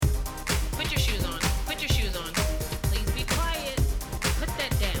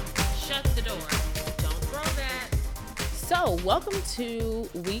Welcome to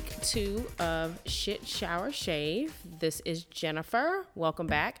week 2 of Shit Shower Shave. This is Jennifer. Welcome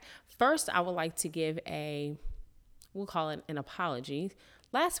back. First, I would like to give we'll call it an apology.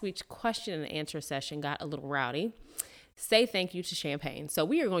 Last week's question and answer session got a little rowdy. Say thank you to champagne. So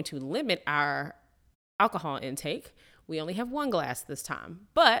we are going to limit our alcohol intake. We only have 1 glass this time.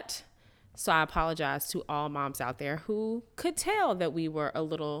 So I apologize to all moms out there who could tell that we were a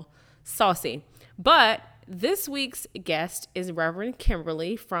little saucy. But this week's guest is Reverend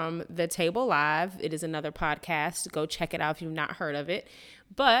Kimberly from The Table Live. It is another podcast. Go check it out if you've not heard of it.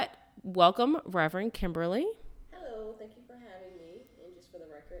 But welcome, Reverend Kimberly. Hello, thank you for having me. And just for the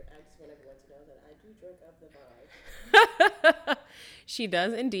record, I just want everyone to know that I do drink of the vine. She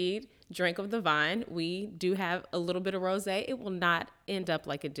does indeed drink of the vine. We do have a little bit of rosé. It will not end up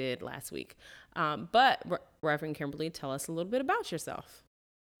like it did last week. But Reverend Kimberly, tell us a little bit about yourself.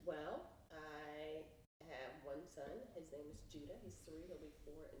 Well, I have 1 son. His name is Judah. He's 3. He'll be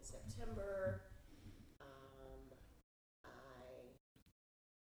 4 in September. I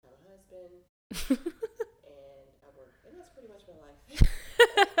have a husband. And I work. And that's pretty much my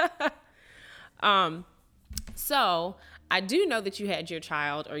life. So I do know that you had your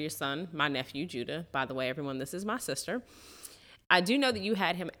child or your son, my nephew, Judah. By the way, everyone, this is my sister. I do know that you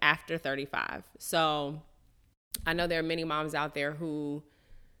had him after 35. So I know there are many moms out there who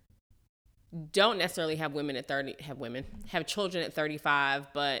don't necessarily have children at 35,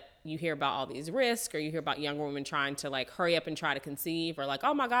 but you hear about all these risks, or you hear about younger women trying to like hurry up and try to conceive, or like,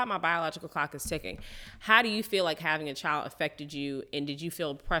 oh my God, my biological clock is ticking. How do you feel like having a child affected you? And did you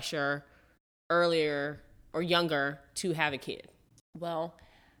feel pressure earlier or younger to have a kid? Well,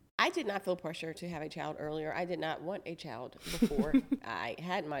 I did not feel pressure to have a child earlier. I did not want a child before I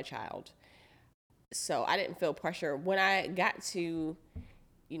had my child. So I didn't feel pressure. When I got to,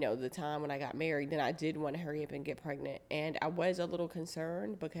 the time when I got married, then I did want to hurry up and get pregnant. And I was a little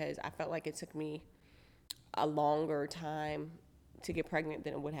concerned because I felt like it took me a longer time to get pregnant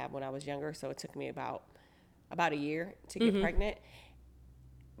than it would have when I was younger. So it took me about a year to get pregnant.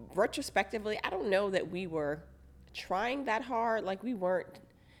 Retrospectively, I don't know that we were trying that hard. Like, we weren't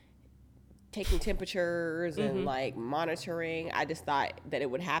taking temperatures and like monitoring. I just thought that it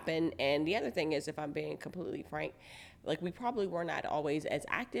would happen. And the other thing is, if I'm being completely frank, like, we probably were not always as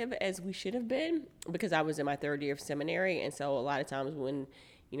active as we should have been, because I was in my 3rd year of seminary. And so a lot of times when,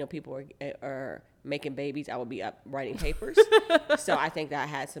 people are making babies, I would be up writing papers. So I think that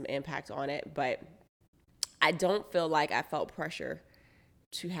had some impact on it. But I don't feel like I felt pressure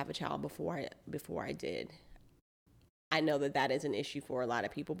to have a child before I did. I know that is an issue for a lot of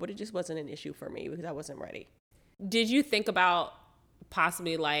people, but it just wasn't an issue for me because I wasn't ready. Did you think about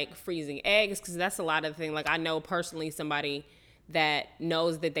possibly like freezing eggs? Because that's a lot of the thing. Like, I know personally somebody that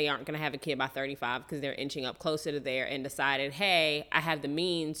knows that they aren't going to have a kid by 35 because they're inching up closer to there, and decided, hey, I have the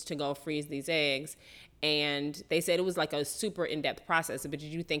means to go freeze these eggs. And they said it was like a super in-depth process. But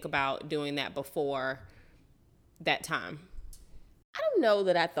did you think about doing that before that time? I don't know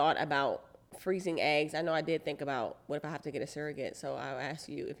that I thought about freezing eggs. I know I did think about, what if I have to get a surrogate? So I'll ask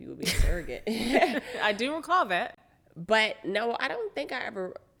you if you would be a surrogate. I do recall that. But no, I don't think I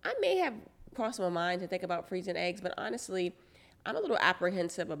may have crossed my mind to think about freezing eggs, but honestly, I'm a little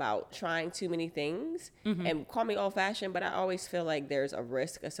apprehensive about trying too many things. And call me old fashioned, but I always feel like there's a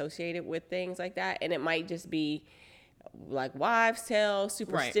risk associated with things like that. And it might just be like wives' tale,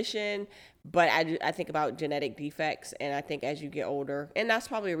 superstition. Right. But I think about genetic defects, and I think as you get older, and that's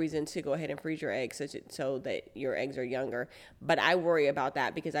probably a reason to go ahead and freeze your eggs so that your eggs are younger. But I worry about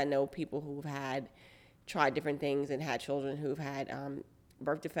that because I know people who've tried different things and had children who've had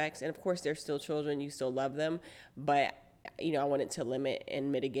birth defects. And of course, they're still children. You still love them. But, I wanted to limit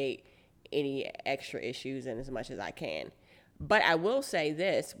and mitigate any extra issues and as much as I can. But I will say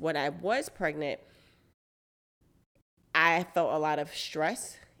this, when I was pregnant, I felt a lot of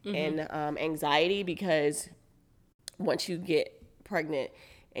stress and anxiety, because once you get pregnant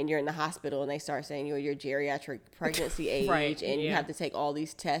and you're in the hospital and they start saying you're your geriatric pregnancy age, right, and you have to take all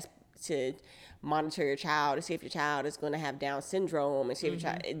these tests to monitor your child to see if your child is going to have Down syndrome, and see if your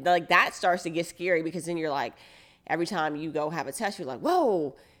child, like, that starts to get scary, because then you're like, every time you go have a test, you're like,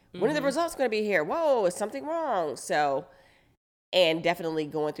 whoa, when are the results going to be here? Whoa, is something wrong? So, and definitely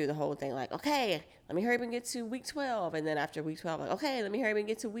going through the whole thing, like, okay, let me hurry up and get to week 12. And then after week 12, like, okay, let me hurry up and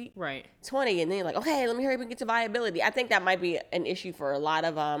get to week 20. And then you're like, okay, let me hurry up and get to viability. I think that might be an issue for a lot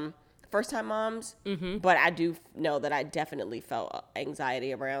of first-time moms. But I do know that I definitely felt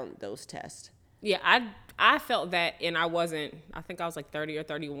anxiety around those tests. Yeah, I felt that, and I think I was like 30 or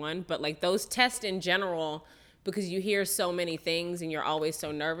 31. But like those tests in general, because you hear so many things and you're always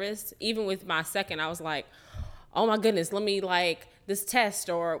so nervous. Even with my second, I was like, oh my goodness, let me like this test.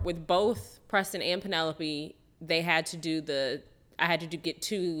 Or with both Preston and Penelope, they had to do I had to get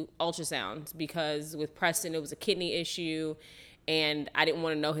 2 ultrasounds because with Preston, it was a kidney issue and I didn't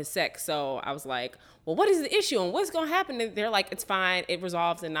want to know his sex. So I was like, well, what is the issue and what's going to happen? And they're like, it's fine. It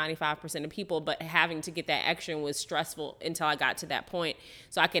resolves in 95% of people, but having to get that extra was stressful until I got to that point.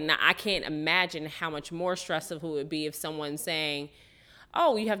 So I can't imagine how much more stressful it would be if someone's saying,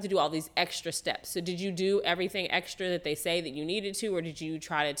 oh, you have to do all these extra steps. So did you do everything extra that they say that you needed to, or did you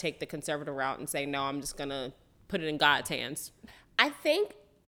try to take the conservative route and say, no, I'm just going to put it in God's hands? I think,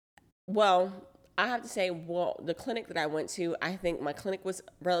 well, I have to say, the clinic that I went to, I think my clinic was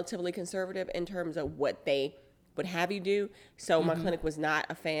relatively conservative in terms of what they would have you do. So my clinic was not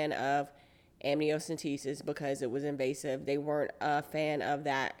a fan of amniocentesis because it was invasive. They weren't a fan of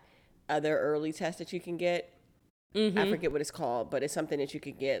that other early test that you can get. I forget what it's called, but it's something that you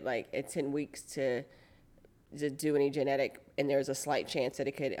could get like at 10 weeks to do any genetic, and there's a slight chance that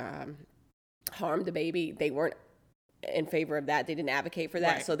it could harm the baby. They weren't in favor of that. They didn't advocate for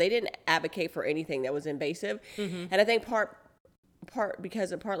that. Right. So they didn't advocate for anything that was invasive. And I think partly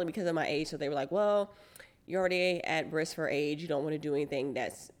because of my age. So they were like, well, you're already at risk for age. You don't want to do anything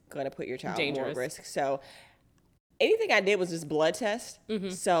that's going to put your child more at risk. So anything I did was just blood test.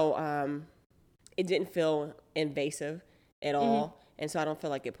 So it didn't feel invasive at all. And so I don't feel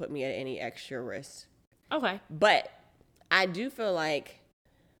like it put me at any extra risk. Okay. But I do feel like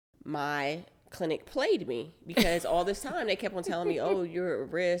my clinic played me because all this time they kept on telling me, oh, you're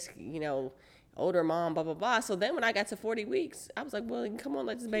at risk, older mom, blah, blah, blah. So then when I got to 40 weeks, I was like, well, come on,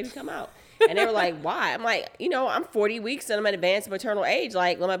 let this baby come out. And they were like, why? I'm like, I'm 40 weeks and I'm at advanced maternal age.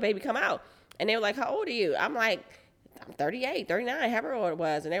 Like, let my baby come out. And they were like, how old are you? I'm like, I'm 38, 39, however old it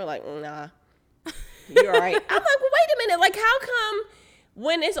was. And they were like, nah, you're all right. I'm like, well, wait a minute. Like, how come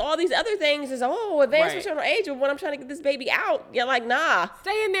when it's all these other things is, advanced maternal age, but when I'm trying to get this baby out, you're like, nah.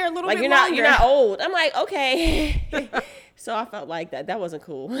 Stay in there a little bit longer. You're not old. I'm like, okay. So I felt like that wasn't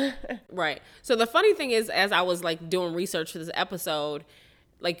cool. Right. So the funny thing is, as I was like doing research for this episode,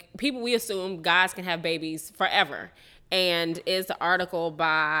 like we assume guys can have babies forever. And it's the article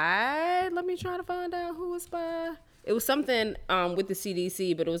by, let me try to find out who it's by. It was something with the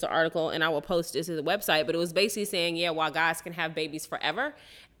CDC, but it was an article, and I will post this to the website. But it was basically saying, while guys can have babies forever,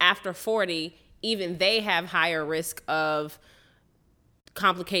 after 40, even they have higher risk of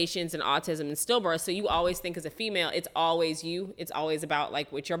complications and autism and stillbirth. So you always think as a female, it's always you. It's always about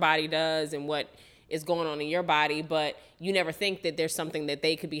like what your body does and what is going on in your body. But you never think that there's something that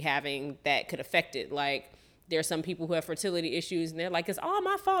they could be having that could affect it. Like there are some people who have fertility issues, and they're like, it's all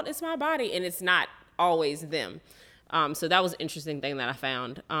my fault. It's my body. And it's not always them. So that was an interesting thing that I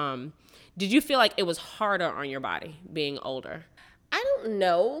found. Did you feel like it was harder on your body being older? I don't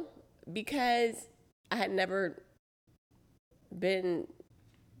know, because I had never been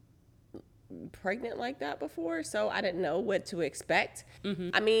pregnant like that before, so I didn't know what to expect.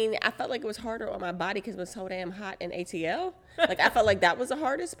 I mean, I felt like it was harder on my body because it was so damn hot in ATL. Like, I felt like that was the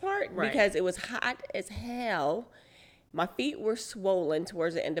hardest part because it was hot as hell. My feet were swollen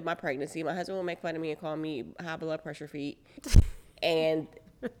towards the end of my pregnancy. My husband would make fun of me and call me high blood pressure feet. And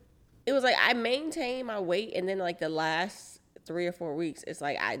it was like I maintained my weight, and then like the last 3 or 4 weeks, it's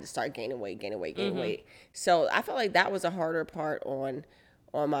like I just start gaining weight. So I felt like that was a harder part on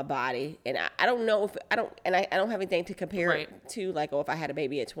my body. And I don't know if I don't have anything to compare it to, like, if I had a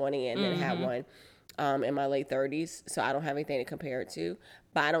baby at 20 and then had one in my late 30s. So I don't have anything to compare it to.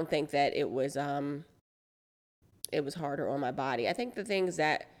 But I don't think that it was harder on my body. I think the things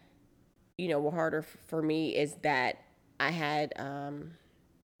that, were harder for me is that I had,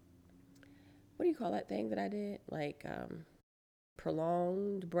 what do you call that thing that I did? Like,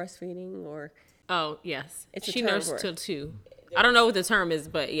 prolonged breastfeeding or. Oh, yes. She nursed till 2. I don't know what the term is,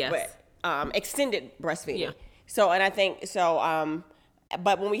 but yes. But, extended breastfeeding. Yeah. So, and I think,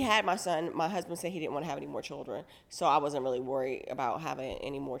 but when we had my son, my husband said he didn't want to have any more children. So I wasn't really worried about having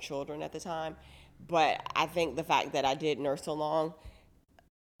any more children at the time. But I think the fact that I did nurse so long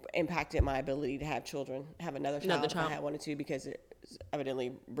impacted my ability to have children, have another child if I had wanted to, because it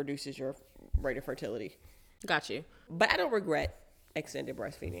evidently reduces your rate of fertility. Got you. But I don't regret extended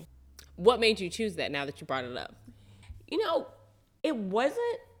breastfeeding. What made you choose that now that you brought it up? It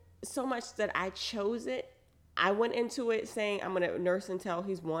wasn't so much that I chose it. I went into it saying I'm going to nurse until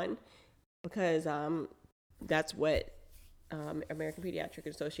he's 1, because that's what American Pediatric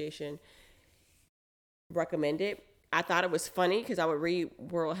Association recommended. I thought it was funny because I would read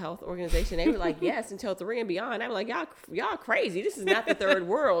World Health Organization. They were like, yes, until 3 and beyond. I'm like, y'all crazy. This is not the third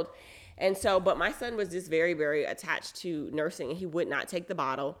world. And so, but my son was just very, very attached to nursing, and he would not take the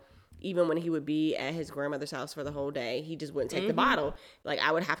bottle. even when he would be at his grandmother's house for the whole day, he just wouldn't take the bottle. Like,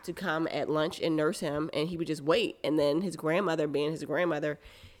 I would have to come at lunch and nurse him, and he would just wait. And then his grandmother, being his grandmother,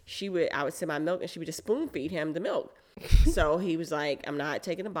 I would send my milk, and she would just spoon feed him the milk. So he was like, I'm not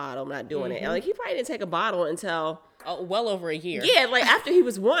taking the bottle. I'm not doing it. And like, he probably didn't take a bottle until well over a year. Yeah, like after he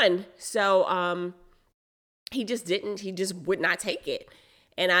was 1. So he just would not take it.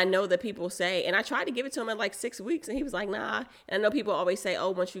 And I know that people say, and I tried to give it to him at like 6 weeks, and he was like, nah. And I know people always say, oh,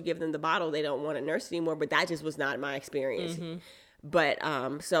 once you give them the bottle, they don't want to nurse anymore. But that just was not my experience. But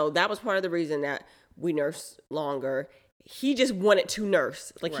so that was part of the reason that we nursed longer. He just wanted to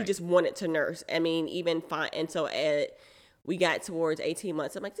nurse. Like, he just wanted to nurse. I mean, even fine. And so we got towards 18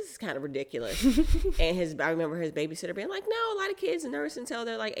 months. I'm like, this is kind of ridiculous. And I remember his babysitter being like, no, a lot of kids nurse until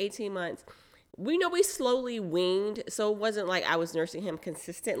they're like 18 months. We slowly weaned. So it wasn't like I was nursing him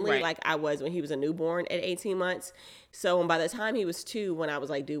consistently like I was when he was a newborn at 18 months. So by the time he was 2, when I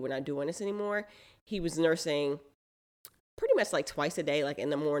was like, dude, we're not doing this anymore, he was nursing pretty much like twice a day, like in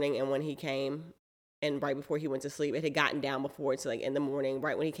the morning and when he came. And right before he went to sleep, it had gotten down before. It's like in the morning,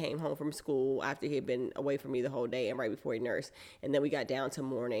 right when he came home from school after he had been away from me the whole day, and right before he nursed. And then we got down to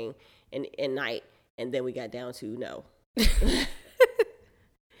morning and night, and then we got down to no.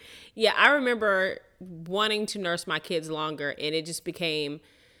 Yeah, I remember wanting to nurse my kids longer, and it just became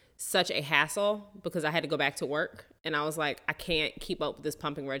such a hassle because I had to go back to work, and I was like, I can't keep up with this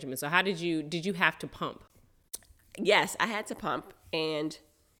pumping regimen. So how did you have to pump? Yes, I had to pump, and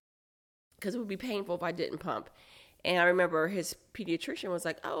because it would be painful if I didn't pump. And I remember his pediatrician was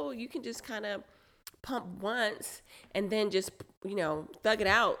like, oh, you can just kind of pump once and then just, thug it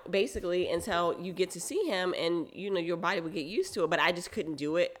out basically until you get to see him, and, your body would get used to it. But I just couldn't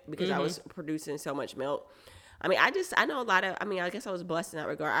do it because I was producing so much milk. I mean, I know I guess I was blessed in that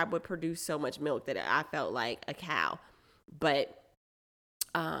regard. I would produce so much milk that I felt like a cow. But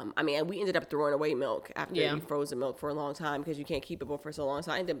we ended up throwing away milk after we froze the milk for a long time because you can't keep it for so long.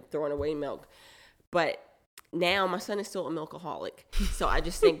 So I ended up throwing away milk. But now my son is still a milkaholic. So I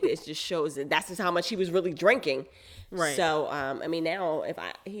just think this just shows that that's just how much he was really drinking. Right. So, now if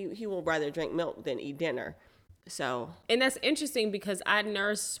he will rather drink milk than eat dinner. So. And that's interesting because I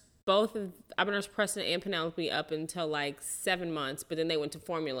nursed Preston and Penelope up until like 7 months, but then they went to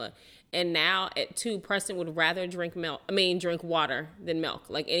formula. And now at 2, Preston would rather drink water than milk.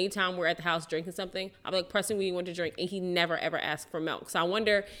 Like anytime we're at the house drinking something, I'm like, Preston, what do you want to drink? And he never ever asks for milk. So I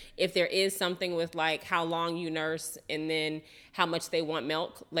wonder if there is something with like how long you nurse and then how much they want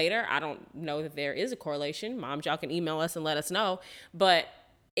milk later. I don't know that there is a correlation. Moms, y'all can email us and let us know. But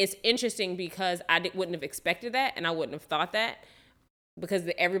it's interesting because I wouldn't have expected that, and I wouldn't have thought that. Because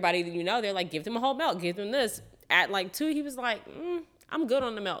everybody that they're like, give them a whole milk, give them this. At like 2, he was like, I'm good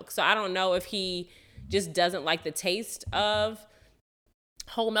on the milk. So I don't know if he just doesn't like the taste of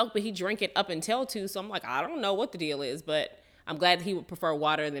whole milk, but he drank it up until 2. So I'm like, I don't know what the deal is, but I'm glad that he would prefer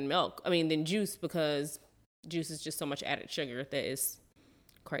water than juice, because juice is just so much added sugar that is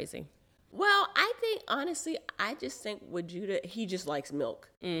crazy. Well, I just think with Judah, he just likes milk.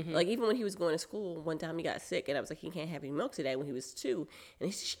 Mm-hmm. Like, even when he was going to school, one time he got sick, and I was like, he can't have any milk today when he was 2. And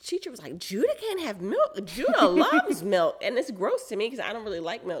his teacher was like, Judah can't have milk. Judah loves milk. And it's gross to me because I don't really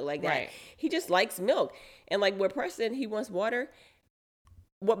like milk like that. Right. He just likes milk. And like where Preston, he wants water.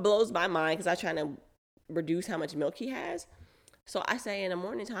 What blows my mind, because I try to reduce how much milk he has. So I say in the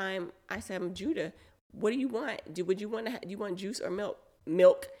morning time, Judah, what do you want? Do you want juice or milk?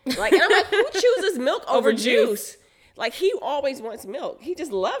 Like, and I'm like, who chooses milk over juice? Like, he always wants milk. He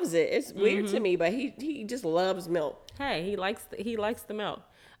just loves it. It's weird to me, but he just loves milk. Hey, he likes the milk.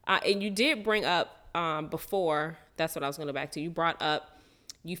 And you did bring up before, that's what I was going to go back to. You brought up,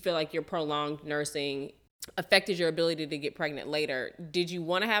 you feel like your prolonged nursing affected your ability to get pregnant later. Did you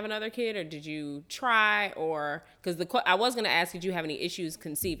want to have another kid, or did you try? Or because I was going to ask, did you have any issues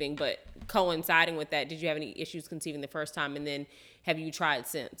conceiving? But coinciding with that, did you have any issues conceiving the first time, and then have you tried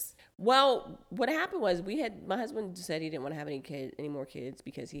since? Well, what happened was my husband said he didn't want to have any more kids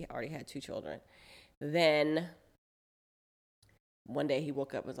because he already had 2 children. Then one day he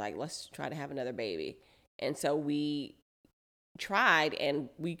woke up and was like, let's try to have another baby. And so we tried, and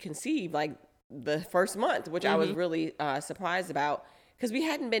we conceived like the first month, which I was really surprised about, because we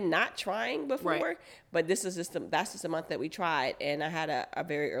hadn't been not trying before. Right. But that's just a month that we tried, and I had a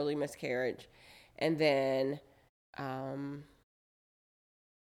very early miscarriage. And then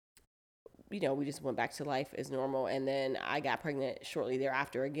we just went back to life as normal. And then I got pregnant shortly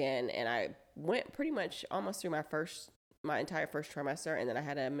thereafter again. And I went pretty much almost through my entire first trimester. And then I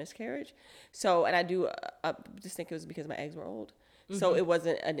had a miscarriage. So, and I do just think it was because my eggs were old. So it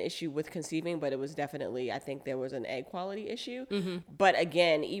wasn't an issue with conceiving, but it was definitely, I think there was an egg quality issue. Mm-hmm. But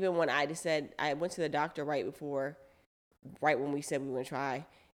again, even when I went to the doctor right when we said we were going to try.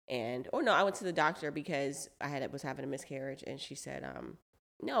 I went to the doctor because I was having a miscarriage, and she said,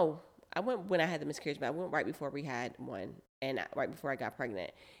 no, I went when I had the miscarriage, but I went right before we had one, and right before I got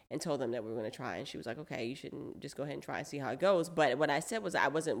pregnant, and told them that we were going to try. And she was like, okay, you shouldn't, just go ahead and try and see how it goes. But what I said was I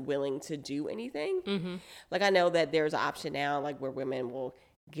wasn't willing to do anything. Mm-hmm. Like, I know that there's an option now, like where women will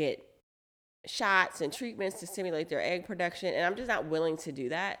get shots and treatments to stimulate their egg production, and I'm just not willing to do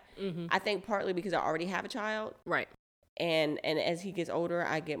that. Mm-hmm. I think partly because I already have a child. Right. And as he gets older,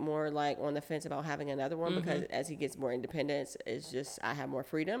 I get more like on the fence about having another one, because as he gets more independence, it's just, I have more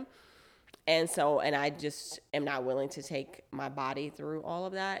freedom. And so, and I just am not willing to take my body through all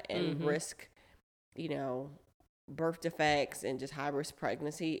of that and risk, birth defects and just high risk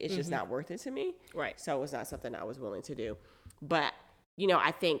pregnancy. It's just not worth it to me. Right. So it's not something I was willing to do. But,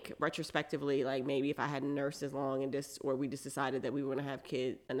 I think retrospectively, like maybe if I hadn't nursed as long or we just decided that we were going to have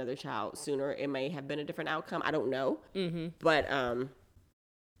another child sooner, it may have been a different outcome. I don't know. Mm-hmm. But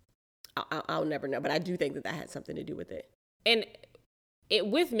I'll never know. But I do think that had something to do with it. And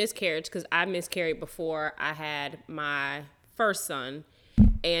with miscarriage, because I miscarried before I had my first son,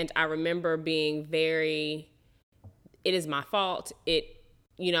 and I remember being it is my fault.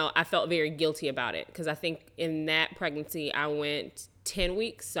 I felt very guilty about it, because I think in that pregnancy I went 10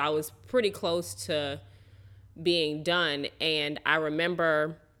 weeks, so I was pretty close to being done. And I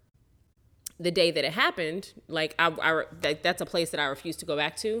remember the day that it happened, like that's a place that I refuse to go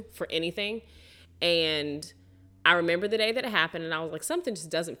back to for anything. And I remember the day that it happened, and I was like, something just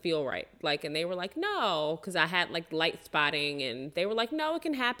doesn't feel right. Like, and they were like, no, because I had like light spotting, and they were like, no, it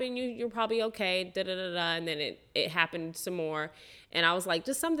can happen. You're probably okay. Da da da da. And then it happened some more, and I was like,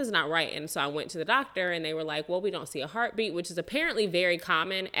 just something's not right. And so I went to the doctor, and they were like, well, we don't see a heartbeat, which is apparently very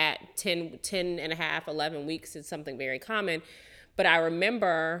common at 10 and a half, 11 weeks. It's something very common. But I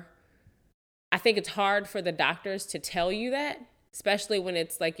remember, I think it's hard for the doctors to tell you that, especially when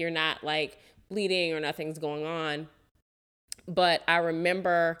it's like you're not like bleeding or nothing's going on. But I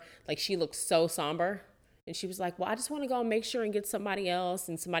remember, like, she looked so somber, and she was like, well, I just want to go and make sure and get somebody else.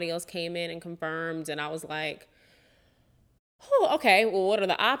 And somebody else came in and confirmed. And I was like, oh, okay, well, what are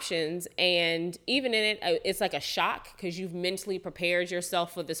the options? And even in it, it's like a shock, because you've mentally prepared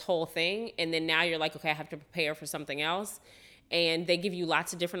yourself for this whole thing. And then now you're like, okay, I have to prepare for something else. And they give you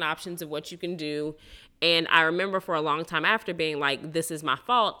lots of different options of what you can do. And I remember for a long time after being like, this is my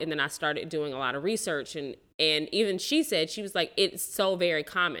fault. And then I started doing a lot of research. And even she said, she was like, it's so very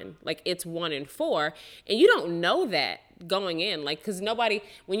common. Like, it's 1 in 4. And you don't know that going in. Like, because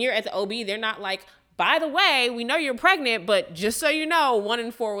when you're at the OB, they're not like, by the way, we know you're pregnant, but just so you know, 1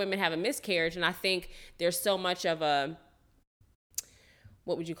 in 4 women have a miscarriage. And I think there's so much of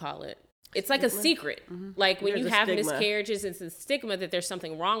what would you call it? It's like a secret. Mm-hmm. Like, when you have miscarriages, it's a stigma that there's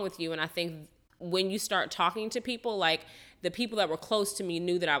something wrong with you. And I think when you start talking to people, like the people that were close to me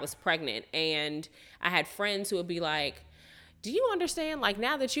knew that I was pregnant. And I had friends who would be like, do you understand? Like,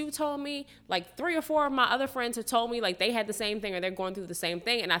 now that you told me, like 3 or 4 of my other friends have told me like they had the same thing or they're going through the same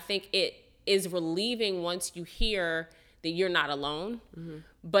thing. And I think it is relieving once you hear that you're not alone. Mm-hmm.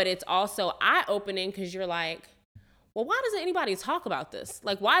 But it's also eye-opening, because you're like, well, why doesn't anybody talk about this?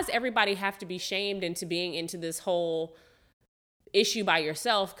 Like, why does everybody have to be shamed into being into this whole issue by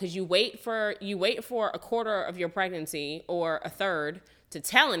yourself? Because you wait for a quarter of your pregnancy or a third to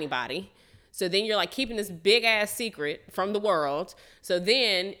tell anybody. So then you're like keeping this big ass secret from the world. So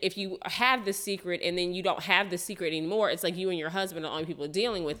then if you have this secret and then you don't have the secret anymore, it's like you and your husband are the only people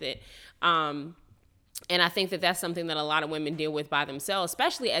dealing with it. And I think that that's something that a lot of women deal with by themselves,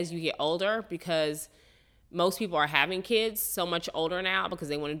 especially as you get older, because most people are having kids so much older now because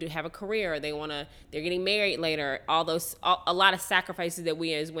they want to have a career. They're getting married later. A lot of sacrifices that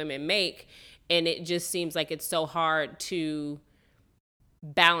we as women make. And it just seems like it's so hard to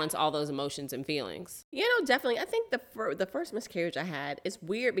balance all those emotions and feelings. Definitely. I think the first miscarriage I had is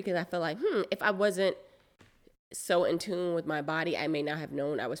weird, because I feel like, if I wasn't so in tune with my body, I may not have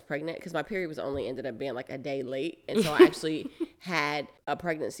known I was pregnant, because my period ended up being like a day late. And so I actually had a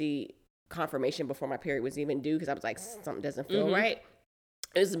pregnancy confirmation before my period was even due, because I was like, something doesn't feel right.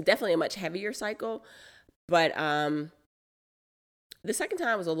 It was definitely a much heavier cycle, but the second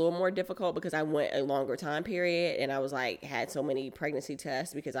time was a little more difficult because I went a longer time period, and I was like, had so many pregnancy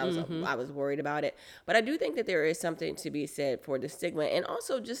tests because I was worried about it. But I do think that there is something to be said for the stigma, and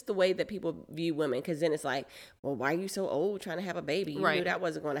also just the way that people view women, because then it's like, well, why are you so old trying to have a baby? You knew that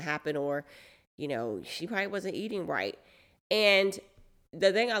wasn't going to happen, or she probably wasn't eating right. And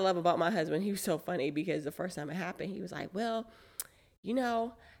the thing I love about my husband, he was so funny, because the first time it happened, he was like, well,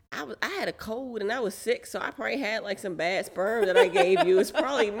 I had a cold and I was sick, so I probably had like some bad sperm that I gave you. It's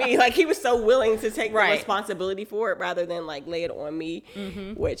probably me. Like, he was so willing to take the responsibility for it rather than like lay it on me,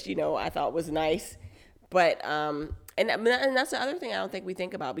 which, I thought was nice. But, and that's the other thing I don't think we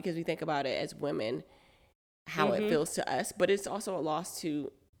think about, because we think about it as women, how it feels to us, but it's also a loss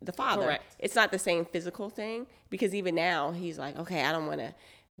to the father. Correct. It's not the same physical thing, because even now he's like, okay, I don't want to,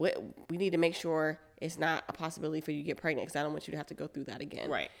 we need to make sure it's not a possibility for you to get pregnant, because I don't want you to have to go through that again.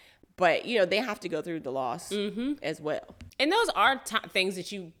 Right. But, they have to go through the loss as well. And those are things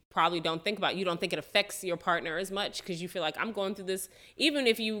that you probably don't think about. You don't think it affects your partner as much, because you feel like, I'm going through this. Even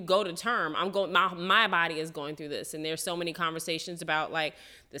if you go to term, my body is going through this. And there's so many conversations about like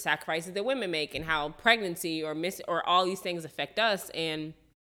the sacrifices that women make and how pregnancy or all these things affect us. And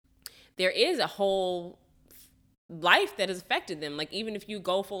there is a whole life that has affected them. Like, even if you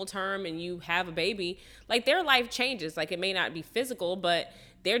go full term and you have a baby, like, their life changes. Like, it may not be physical, but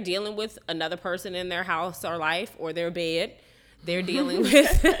they're dealing with another person in their house or life or their bed. They're dealing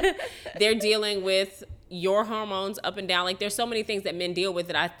with your hormones up and down. Like, there's so many things that men deal with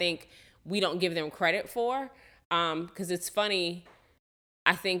that I think we don't give them credit for. 'Cause it's funny.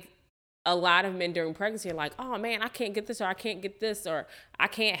 I think a lot of men during pregnancy are like, oh man, I can't get this, or I can't get this, or I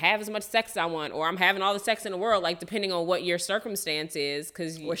can't have as much sex as I want, or I'm having all the sex in the world, like, depending on what your circumstance is.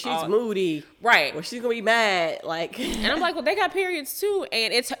 Or she's moody. Right. Or she's going to be mad. Like, and I'm like, well, they got periods too.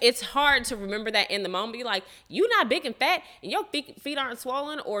 And it's hard to remember that in the moment. You're like, you not big and fat and your feet aren't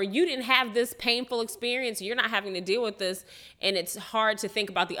swollen, or you didn't have this painful experience. You're not having to deal with this. And it's hard to think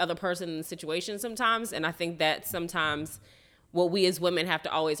about the other person in the situation sometimes. And I think that sometimes what we as women have to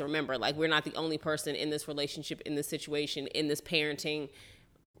always remember, like, we're not the only person in this relationship, in this situation, in this parenting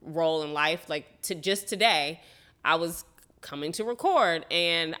role in life. Like, just today, I was coming to record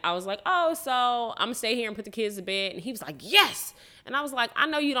and I was like, oh, so I'm gonna stay here and put the kids to bed. And he was like, yes. And I was like, I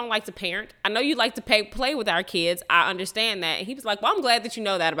know you don't like to parent. I know you like to play with our kids. I understand that. And he was like, well, I'm glad that you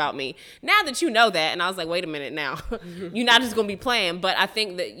know that about me. Now that you know that. And I was like, wait a minute now. You're not just gonna be playing. But I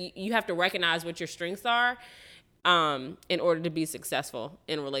think that you have to recognize what your strengths are in order to be successful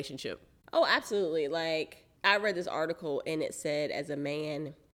in a relationship. Oh, absolutely. Like, I read this article and it said, as a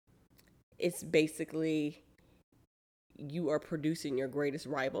man, it's basically you are producing your greatest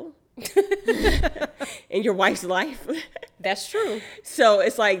rival in your wife's life. That's true. So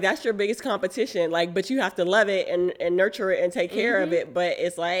it's like, that's your biggest competition. Like, but you have to love it and nurture it and take care of it. But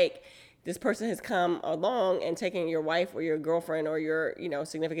it's like, this person has come along and taken your wife or your girlfriend or your,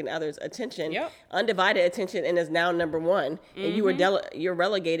 significant other's attention, undivided attention, and is now number one. And you're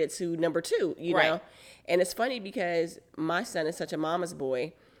relegated to number two, you know? And it's funny because my son is such a mama's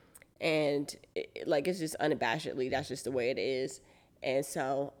boy, and it's just unabashedly, that's just the way it is. And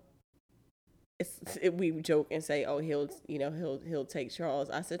so we joke and say, oh, he'll take Charles.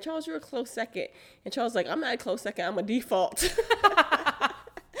 I said, Charles, you're a close second. And Charles like, I'm not a close second, I'm a default.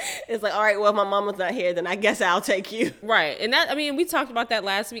 It's like, all right, well, if my mama's not here, then I guess I'll take you. Right. And that, I mean, we talked about that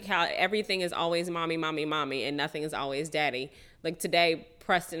last week, how everything is always mommy, mommy, mommy, and nothing is always daddy. Like, today,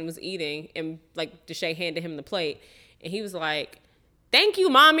 Preston was eating, and like, Deshae handed him the plate, and he was like, thank you,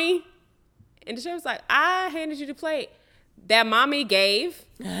 mommy. And Deshae was like, I handed you the plate that mommy gave.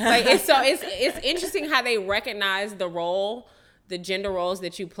 Like, it's interesting how they recognize the gender roles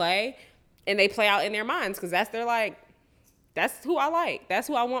that you play, and they play out in their minds, because that's who I like. That's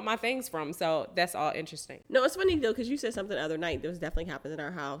who I want my things from. So that's all interesting. No, it's funny though, because you said something the other night that was definitely happened in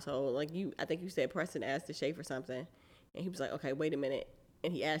our household. Like, I think you said Preston asked Deshae for something, and he was like, okay, wait a minute.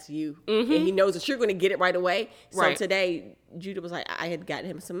 And he asked you, and he knows that you're going to get it right away. So today, Judah was like, I had gotten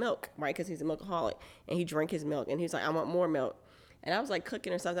him some milk, right? Because he's a milkaholic, and he drank his milk, and he was like, I want more milk. And I was like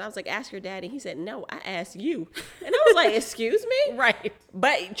cooking or something. I was like, ask your daddy. He said, no, I asked you. And I was like, excuse me? Right.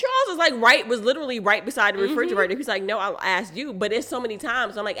 But Charles was literally right beside the refrigerator. He's like, no, I asked you. But it's so many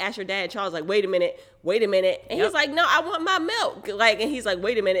times. I'm like, ask your dad. Charles like, wait a minute. And he's like, no, I want my milk. Like, and he's like,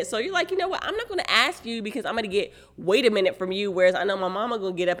 wait a minute. So you're like, you know what? I'm not going to ask you because I'm going to get wait a minute from you. Whereas I know my mama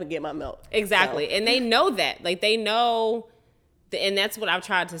going to get up and get my milk. Exactly. So. And they know that. Like, they know. And that's what I've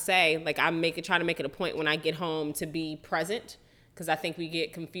tried to say. Like, try to make it a point when I get home to be present. Because I think we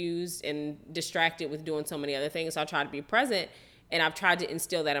get confused and distracted with doing so many other things. So I try to be present, and I've tried to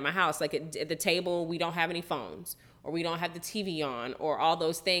instill that in my house. Like, at the table, we don't have any phones, or we don't have the TV on, or all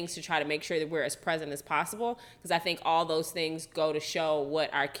those things, to try to make sure that we're as present as possible. Because I think all those things go to show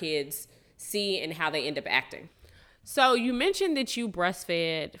what our kids see and how they end up acting. So you mentioned that you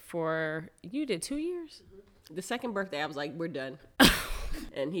breastfed you did 2 years? The second birthday, I was like, we're done.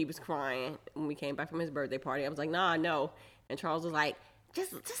 And he was crying when we came back from his birthday party. I was like, nah, no. And Charles was like,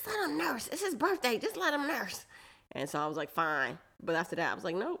 just let him nurse. It's his birthday. Just let him nurse. And so I was like, fine. But after that, I was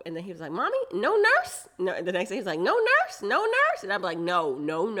like, no. And then he was like, Mommy, no nurse. No. And the next day, he's like, no nurse, no nurse. And I'm like, no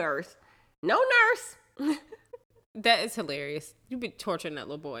nurse, no nurse. That is hilarious. You've been torturing that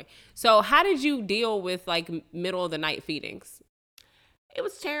little boy. So how did you deal with like middle of the night feedings? It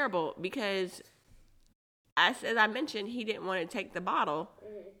was terrible because, as I mentioned, he didn't want to take the bottle.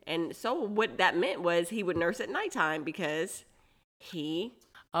 And so what that meant was he would nurse at nighttime because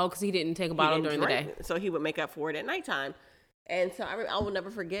because he didn't take a bottle during the day. So he would make up for it at nighttime. And so I will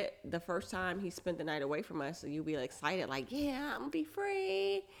never forget the first time he spent the night away from us. So you'll be excited, like, yeah, I'm going to be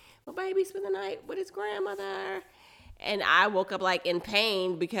free. My baby spent the night with his grandmother. And I woke up like in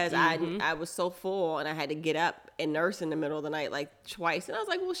pain because I was so full and I had to get up and nurse in the middle of the night like twice. And I was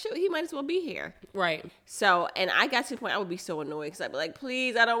like, well, shoot, he might as well be here. Right. So, and I got to the point I would be so annoyed because I'd be like,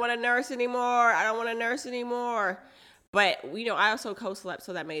 please, I don't want to nurse anymore. I don't want to nurse anymore. But, I also co-slept,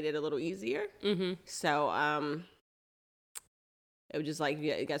 so that made it a little easier. Mm-hmm. So, it was just like,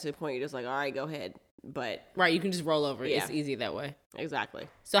 it got to the point you're just like, all right, go ahead. But right, you can just roll over. Yeah. It's easy that way. Exactly.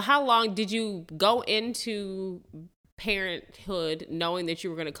 So how long did you go into parenthood knowing that you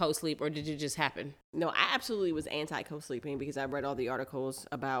were going to co-sleep, or did it just happen? No, I absolutely was anti-co-sleeping because I read all the articles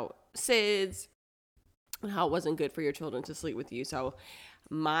about SIDS and how it wasn't good for your children to sleep with you. So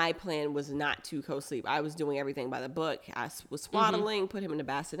my plan was not to co-sleep. I was doing everything by the book. I was swaddling, put him in the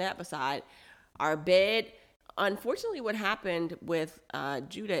bassinet beside our bed. Unfortunately, what happened with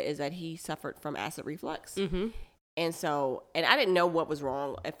Judah is that he suffered from acid reflux. Mm-hmm. And so, and I didn't know what was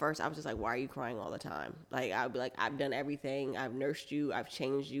wrong at first. I was just like, why are you crying all the time? Like, I would be like, I've done everything. I've nursed you. I've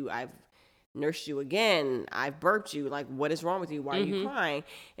changed you. I've nursed you again. I've burped you. Like, what is wrong with you? Why are you crying?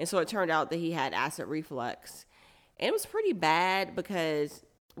 And so it turned out that he had acid reflux. And it was pretty bad because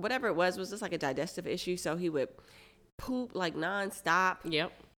whatever it was just like a digestive issue. So he would poop like nonstop.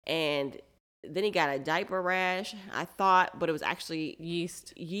 Yep. And then he got a diaper rash, I thought, but it was actually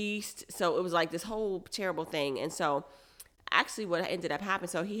yeast. So it was like this whole terrible thing. And so actually what ended up happening,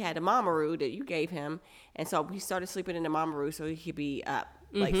 so he had a Mamaroo that you gave him. And so he started sleeping in the Mamaroo so he could be up,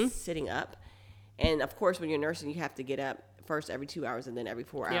 like sitting up. And of course, when you're nursing, you have to get up first every 2 hours and then every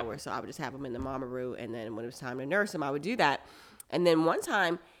 4 hours. So I would just have him in the Mamaroo. And then when it was time to nurse him, I would do that. And then one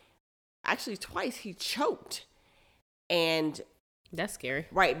time, actually twice, he choked. And that's scary.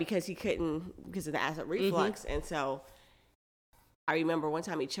 Right, because he couldn't, because of the acid reflux. And so I remember one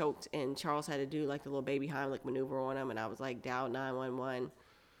time he choked and Charles had to do like the little baby Heimlich maneuver on him. And I was like, dial 911.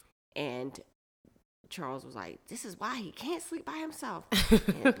 And Charles was like, this is why he can't sleep by himself.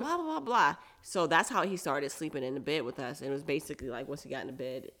 And blah, blah, blah, blah. So that's how he started sleeping in the bed with us. And it was basically like once he got in the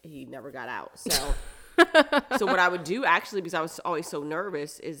bed, he never got out. So so what I would do actually, because I was always so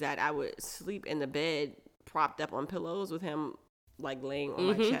nervous, is that I would sleep in the bed propped up on pillows with him like laying on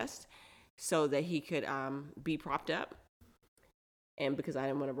my chest so that he could be propped up, and because I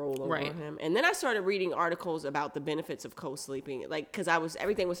didn't want to roll over him. And then I started reading articles about the benefits of co-sleeping, like because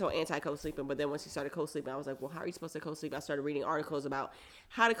everything was so anti-co-sleeping, but then once he started co-sleeping, I was like, well, how are you supposed to co-sleep? I started reading articles about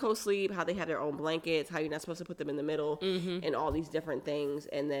how to co-sleep, how they have their own blankets, how you're not supposed to put them in the middle, and all these different things.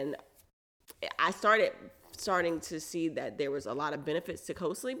 And then I starting to see that there was a lot of benefits to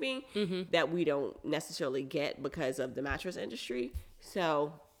co-sleeping that we don't necessarily get because of the mattress industry.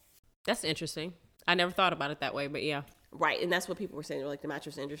 So that's interesting. I never thought about it that way, but yeah. Right. And that's what people were saying. They're like, the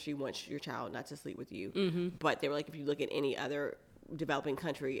mattress industry wants your child not to sleep with you. But they were like, if you look at any other developing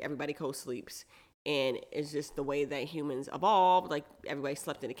country, everybody co-sleeps. And it's just the way that humans evolved. Like everybody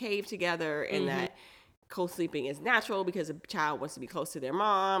slept in a cave together, and that co-sleeping is natural because a child wants to be close to their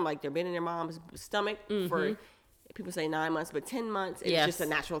mom, like they've been in their mom's stomach for, people say 9 months, but 10 months. It's just a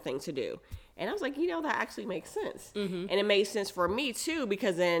natural thing to do. And I was like, that actually makes sense. And it made sense for me too,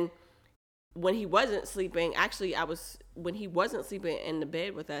 because then when he wasn't sleeping, actually when he wasn't sleeping in the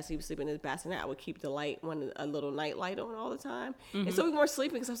bed with us, he was sleeping in his bassinet. I would keep the light, a little night light on all the time. And so we weren't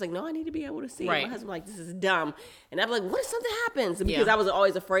sleeping because I was like, no, I need to be able to see. Right. My husband was like, this is dumb. And I'm like, what if something happens? Because I was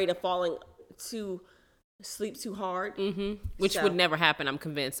always afraid of falling sleep too hard, which would never happen. I'm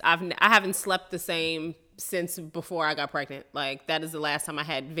convinced. I haven't slept the same since before I got pregnant. Like that is the last time I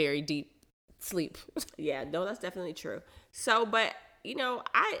had very deep sleep. Yeah, no, that's definitely true. So, but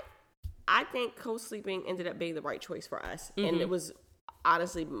I think co-sleeping ended up being the right choice for us, and it was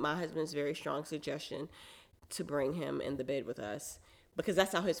honestly my husband's very strong suggestion to bring him in the bed with us because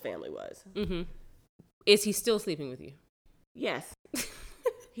that's how his family was. Is he still sleeping with you? Yes.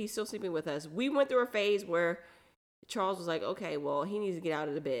 He's still sleeping with us. We went through a phase where Charles was like, okay, well, he needs to get out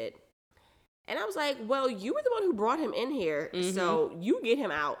of the bed. And I was like, well, you were the one who brought him in here, so you get him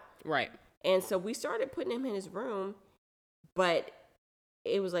out. Right. And so we started putting him in his room, but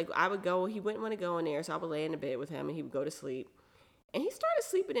it was like he wouldn't want to go in there, so I would lay in the bed with him, and he would go to sleep. And he started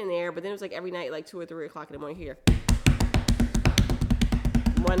sleeping in there, but then it was like every night, like 2 or 3 o'clock in the morning, here,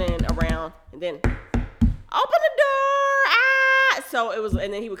 running around, and then open the door. Ah! So it was,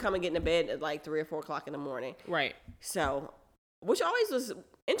 and then he would come and get in the bed at like 3 or 4 o'clock in the morning. Right. So, which always was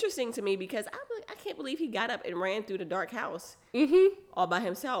interesting to me because I can't believe he got up and ran through the dark house all by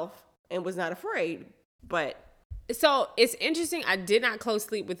himself and was not afraid. But so it's interesting. I did not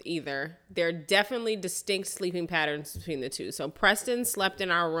co-sleep with either. There are definitely distinct sleeping patterns between the two. So Preston slept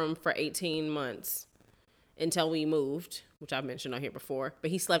in our room for 18 months until we moved, which I've mentioned on here before.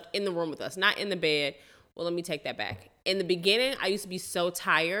 But he slept in the room with us, not in the bed. Well, let me take that back. In the beginning, I used to be so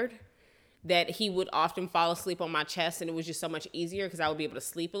tired that he would often fall asleep on my chest, and it was just so much easier because I would be able to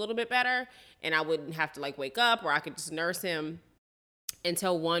sleep a little bit better, and I wouldn't have to like wake up, or I could just nurse him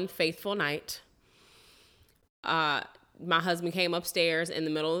until one faithful night. My husband came upstairs in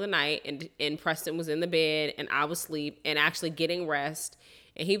the middle of the night, and Preston was in the bed, and I was asleep and actually getting rest.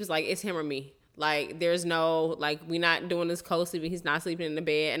 And he was like, it's him or me. Like, there's no, like, we're not doing this co-sleeping. He's not sleeping in the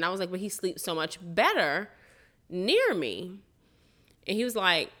bed. And I was like, but he sleeps so much better near me. And he was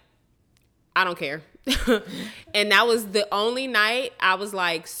like, I don't care. And that was the only night I was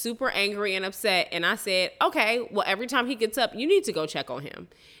like super angry and upset. And I said, okay, well, every time he gets up, you need to go check on him.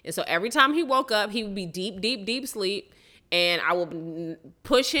 And so every time he woke up, he would be deep sleep. And I would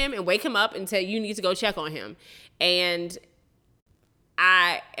push him and wake him up and say, you need to go check on him. And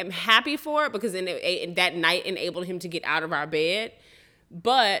I am happy for it because that night enabled him to get out of our bed.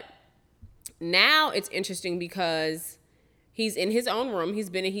 But now it's interesting because he's in his own room. He's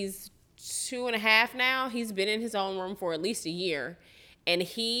 2.5 now. He's been in his own room for at least a year. And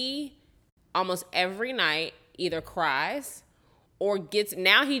he almost every night either cries or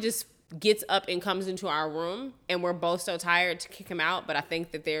he just gets up and comes into our room, and we're both so tired to kick him out. But I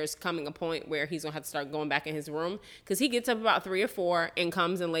think that there's coming a point where he's gonna have to start going back in his room because he gets up about 3 or 4 and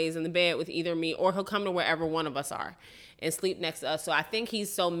comes and lays in the bed with either me, or he'll come to wherever one of us are and sleep next to us. So I think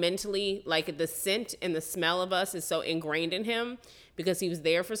he's so mentally, like, the scent and the smell of us is so ingrained in him because he was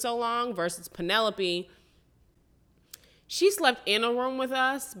there for so long, versus Penelope. She slept in a room with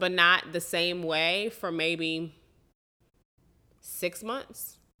us, but not the same way for maybe 6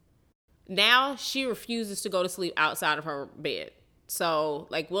 months. Now she refuses to go to sleep outside of her bed. So,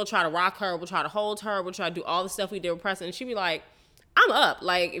 like, we'll try to rock her, we'll try to hold her, we'll try to do all the stuff we did with Preston, and she'd be like, I'm up.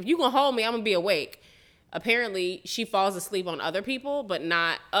 Like, if you gonna hold me, I'm gonna be awake. Apparently, she falls asleep on other people, but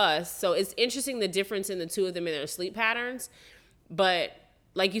not us. So it's interesting the difference in the two of them in their sleep patterns. But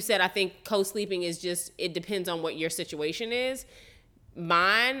like you said, I think co-sleeping is just, it depends on what your situation is.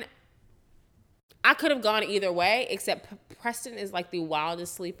 Mine, I could have gone either way, except Preston is like the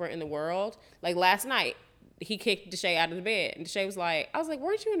wildest sleeper in the world. Like last night, he kicked Deshae out of the bed. And Deshae was like, I was like,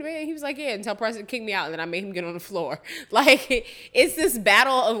 weren't you in the bed? He was like, yeah, until Preston kicked me out, and then I made him get on the floor. Like, it's this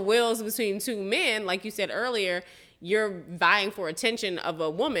battle of wills between two men. Like you said earlier, you're vying for attention of a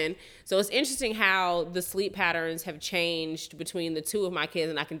woman. So it's interesting how the sleep patterns have changed between the two of my kids,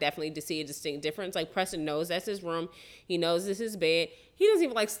 and I can definitely see a distinct difference. Like, Preston knows that's his room. He knows this is his bed. He doesn't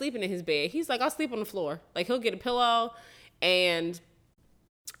even like sleeping in his bed. He's like, I'll sleep on the floor. Like, he'll get a pillow and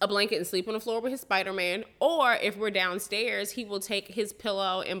a blanket and sleep on the floor with his Spider-Man. Or if we're downstairs, he will take his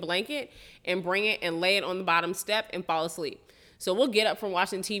pillow and blanket and bring it and lay it on the bottom step and fall asleep. So we'll get up from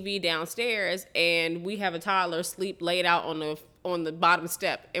watching TV downstairs, and we have a toddler sleep laid out on the bottom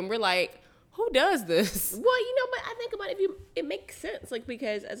step, and we're like, who does this? Well, but I think about it makes sense, like,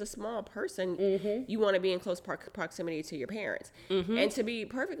 because as a small person, you want to be in close proximity to your parents. And to be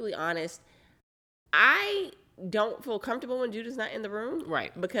perfectly honest, I don't feel comfortable when Judah's not in the room.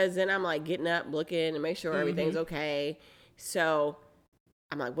 Right. Because then I'm like getting up, looking, and make sure everything's okay. So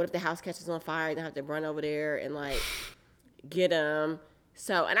I'm like, what if the house catches on fire? Then I have to run over there and like get them.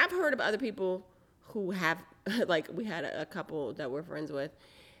 So, and I've heard of other people who have, like, we had a couple that we're friends with,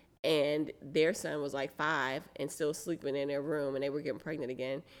 and their son was like 5 and still sleeping in their room, and they were getting pregnant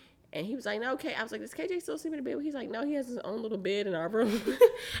again. And he was like, no, okay. I was like, does KJ still sleep in the bed? He's like, no, he has his own little bed in our room.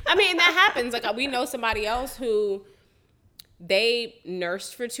 I mean, that happens. Like, we know somebody else who they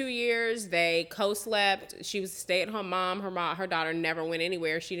nursed for 2 years. They co-slept. She was a stay-at-home mom. Her daughter never went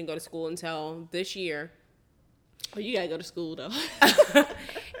anywhere. She didn't go to school until this year. Oh, you gotta go to school though.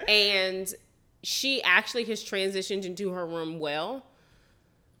 And she actually has transitioned into her room well.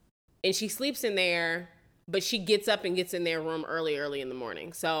 And she sleeps in there, but she gets up and gets in their room early in the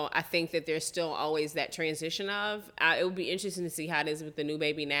morning. So I think that there's still always that transition of, it would be interesting to see how it is with the new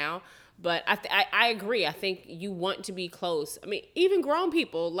baby now. But I agree. I think you want to be close. I mean, even grown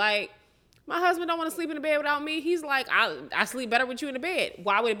people, like, My husband don't want to sleep in the bed without me. He's like, I sleep better with you in the bed.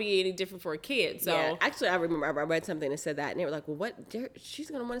 Why would it be any different for a kid? So yeah, actually, I remember I read something that said that, and they were like, "Well, what? She's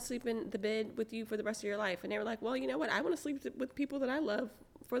gonna want to sleep in the bed with you for the rest of your life." And they were like, "Well, you know what? I want to sleep with people that I love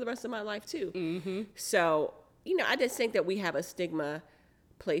for the rest of my life too." Mm-hmm. So, I just think that we have a stigma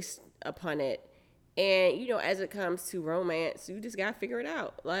placed upon it, and as it comes to romance, you just gotta figure it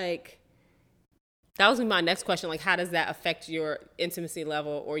out. Like, that was my next question. Like, how does that affect your intimacy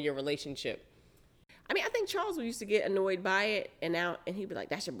level or your relationship? I mean, I think Charles used to get annoyed by it, and he'd be like,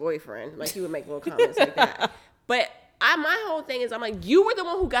 "That's your boyfriend." Like, he would make little comments like that. But my whole thing is, I'm like, you were the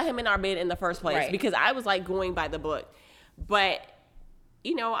one who got him in our bed in the first place, right. Because I was like going by the book. But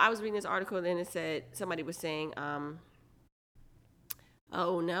I was reading this article, and it said somebody was saying,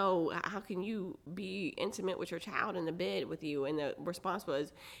 "Oh no, how can you be intimate with your child in the bed with you?" And the response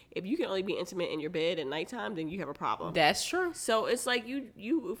was, if you can only be intimate in your bed at nighttime, then you have a problem. That's true. So it's like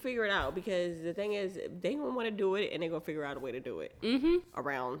you figure it out, because the thing is, they gonna want to do it, and they're gonna figure out a way to do it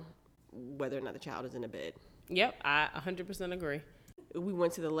around whether or not the child is in the bed. Yep, I 100% agree. We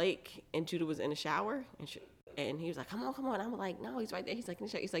went to the lake, and Judah was in the shower, and he was like, come on. I'm like, no, he's right there. He's like in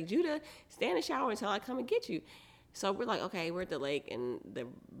the shower. He's like, Judah, stay in the shower until I come and get you. So we're like, okay, we're at the lake in the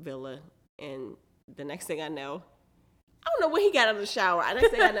villa, and the next thing I know, I don't know when he got out of the shower. The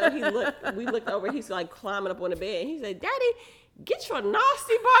next thing I know, we looked over, he's like climbing up on the bed, and he said, "Daddy, get your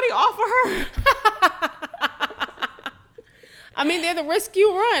nasty body off of her." I mean, they're the risk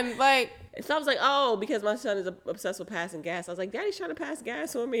you run. Like, so I was like, oh, because my son is obsessed with passing gas. I was like, Daddy's trying to pass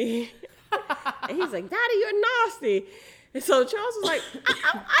gas on me. And he's like, Daddy, you're nasty. And so Charles was like,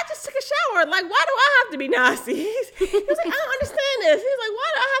 I just took a shower. Like, why do I have to be nasty? He was like, I don't understand this. He's like,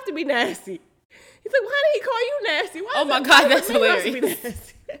 why do I have to be nasty? He's like, why did he call you nasty? Oh my God, that's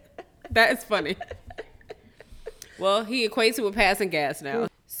hilarious. That is funny. Well, he equates it with passing gas now.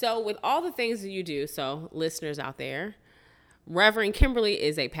 So with all the things that you do, so listeners out there, Reverend Kimberly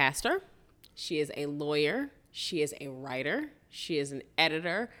is a pastor. She is a lawyer. She is a writer. She is an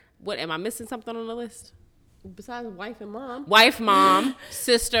editor. What, am I missing something on the list? Besides wife and mom. Wife, mom,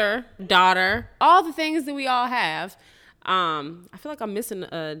 sister, daughter, all the things that we all have. I feel like I'm missing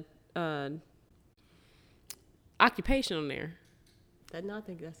a occupation on there. No, I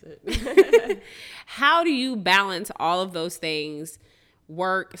think that's it. How do you balance all of those things?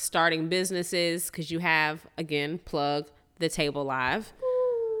 Work, starting businesses, because you have, again, plug The Table Live.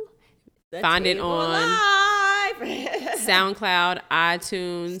 Find it on SoundCloud,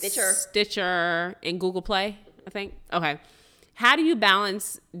 iTunes, Stitcher, and Google Play, I think. Okay. How do you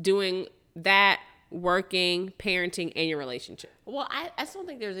balance doing that, working, parenting, and your relationship? Well, I just don't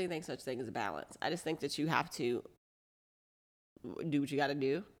think there's anything such thing as a balance. I just think that you have to do what you got to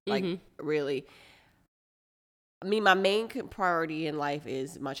do. Like, really. I mean, my main priority in life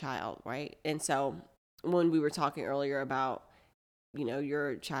is my child, right? And so when we were talking earlier about,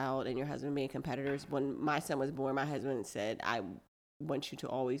 your child and your husband being competitors, when my son was born, my husband said, I want you to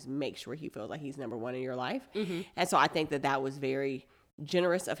always make sure he feels like he's number one in your life. And so I think that was very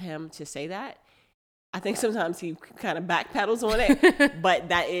generous of him to say that. I think sometimes he kind of backpedals on it, but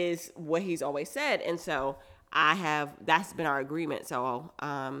that is what he's always said. And so that's been our agreement. So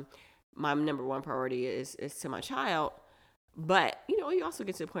my number one priority is to my child. But, you also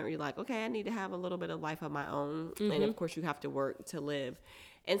get to the point where you're like, okay, I need to have a little bit of life of my own. And of course you have to work to live.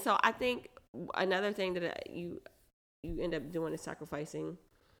 And so I think another thing that you end up doing is sacrificing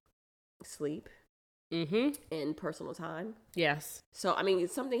sleep and personal time. Yes. So, I mean,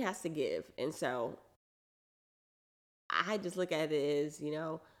 something has to give. And so I just look at it as,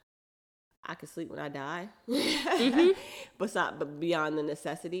 I could sleep when I die, but beyond the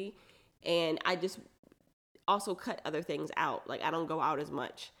necessity. And I just also cut other things out. Like, I don't go out as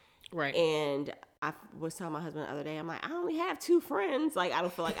much. Right. And I was telling my husband the other day, I'm like, I only have 2 friends. Like, I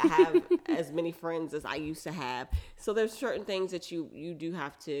don't feel like I have as many friends as I used to have. So there's certain things that you do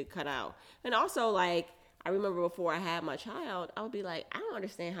have to cut out. And also, like, I remember before I had my child, I would be like, I don't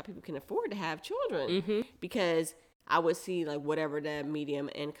understand how people can afford to have children, because I would see like whatever the median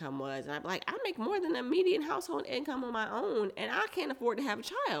income was, and I'd be like, I make more than a median household income on my own, and I can't afford to have a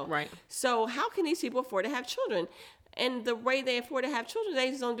child. Right. So how can these people afford to have children? And the way they afford to have children, they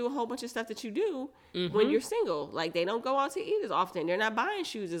just don't do a whole bunch of stuff that you do when you're single. Like, they don't go out to eat as often. They're not buying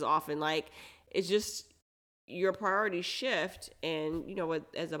shoes as often. Like, it's just your priorities shift. And what,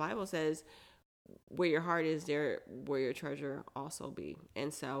 as the Bible says, where your heart is, there where your treasure also be.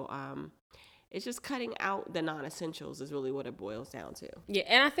 And so it's just cutting out the non-essentials is really what it boils down to. Yeah,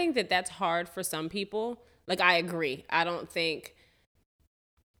 and I think that that's hard for some people. Like, I agree. I don't think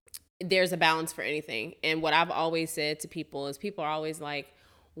there's a balance for anything. And what I've always said to people is, people are always like,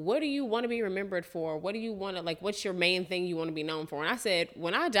 what do you want to be remembered for? What do you want to, like, what's your main thing you want to be known for? And I said,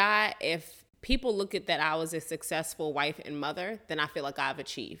 when I die, if people look at that I was a successful wife and mother, then I feel like I've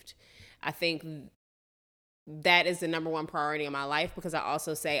achieved. I think that is the number one priority in my life, because I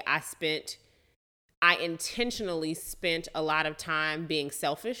also say I intentionally spent a lot of time being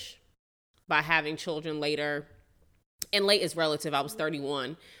selfish by having children later. And late is relative. I was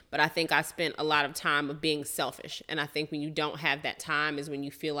 31, but I think I spent a lot of time of being selfish. And I think when you don't have that time is when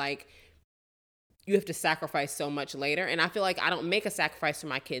you feel like you have to sacrifice so much later. And I feel like I don't make a sacrifice for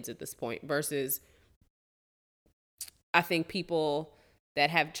my kids at this point, versus I think people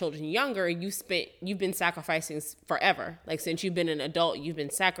that have children younger, you've been sacrificing forever. Like, since you've been an adult, you've been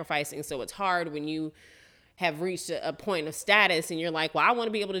sacrificing. So it's hard when you have reached a point of status and you're like, well, I want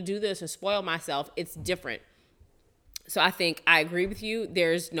to be able to do this and spoil myself. It's different. So I think I agree with you.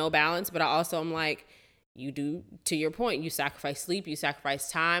 There's no balance, but I also am like, you do, to your point, you sacrifice sleep, you sacrifice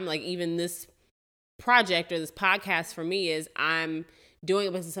time. Like, even this project or this podcast for me is, I'm doing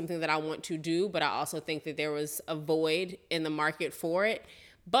it because it's something that I want to do, but I also think that there was a void in the market for it.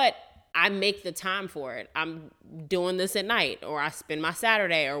 But I make the time for it. I'm doing this at night, or I spend my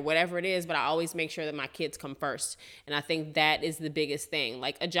Saturday, or whatever it is, but I always make sure that my kids come first. And I think that is the biggest thing.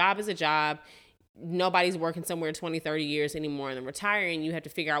 Like, a job is a job. Nobody's working somewhere 20, 30 years anymore, and then retiring, you have to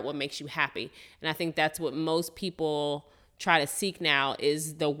figure out what makes you happy. And I think that's what most people try to seek now,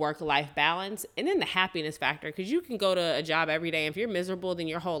 is the work-life balance, and then the happiness factor, because you can go to a job every day, and if you're miserable, then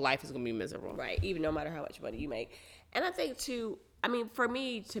your whole life is going to be miserable. Right, even no matter how much money you make. And I think, too, I mean, for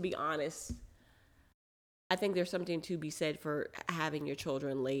me, to be honest, I think there's something to be said for having your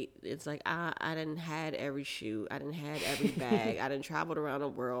children late. It's like, I done had every shoe. I done had every bag. I done traveled around the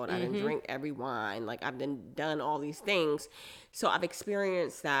world. I done drink every wine. Like, I've done all these things. So I've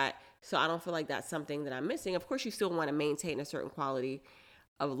experienced that. So I don't feel like that's something that I'm missing. Of course, you still want to maintain a certain quality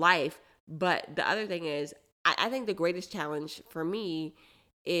of life. But the other thing is, I think the greatest challenge for me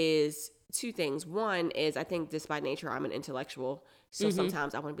is two things. One is, I think just by nature, I'm an intellectual. So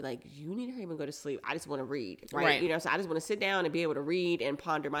sometimes I want to be like, you need to hurry and go to sleep. I just want to read, right? You know, so I just want to sit down and be able to read and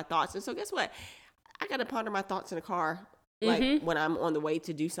ponder my thoughts. And so guess what? I got to ponder my thoughts in the car, like when I'm on the way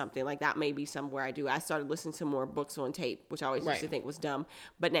to do something. Like, that may be somewhere I do. I started listening to more books on tape, which I always used to think was dumb.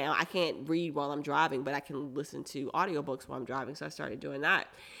 But now I can't read while I'm driving, but I can listen to audiobooks while I'm driving. So I started doing that.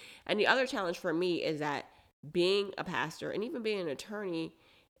 And the other challenge for me is that being a pastor, and even being an attorney,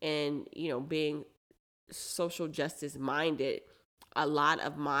 and, you know, being social justice minded, a lot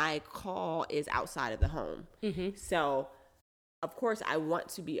of my call is outside of the home. So, of course, I want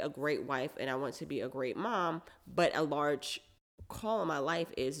to be a great wife and I want to be a great mom, but a large call in my life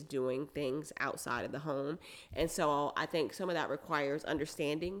is doing things outside of the home. And so I think some of that requires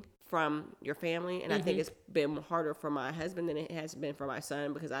understanding from your family. And I think it's been harder for my husband than it has been for my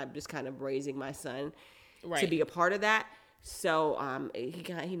son, because I'm just kind of raising my son to be a part of that. So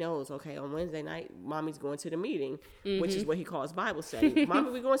he knows, okay, on Wednesday night, mommy's going to the meeting, which is what he calls Bible study.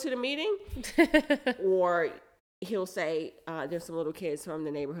 Mommy, we going to the meeting? Or he'll say, there's some little kids from the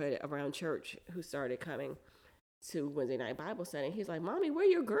neighborhood around church who started coming to Wednesday night Bible study. And he's like, Mommy, where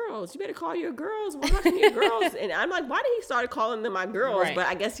are your girls? You better call your girls. Well, how come your girls? And I'm like, why did he start calling them my girls? But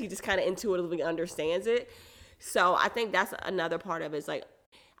I guess he just kind of intuitively understands it. So I think that's another part of it. Is like,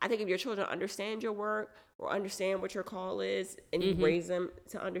 I think if your children understand your work or understand what your call is, and you raise them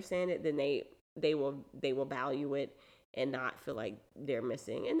to understand it, then they will value it and not feel like they're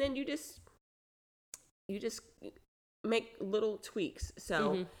missing. And then you just make little tweaks.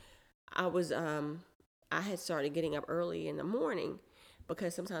 So I had started getting up early in the morning,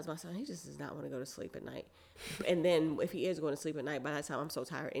 because sometimes my son, he just does not want to go to sleep at night. And then if he is going to sleep at night, by that time I'm so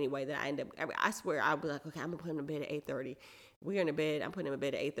tired anyway that I end up, I swear I'll be like, okay, I'm going to put him to bed at 8:30. We're in the bed, I'm putting him in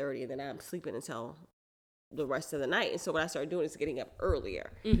bed at 8:30, and then I'm sleeping until the rest of the night. And so what I started doing is getting up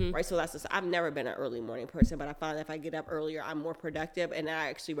earlier, right? So that's just, I've never been an early morning person, but I find that if I get up earlier, I'm more productive. And I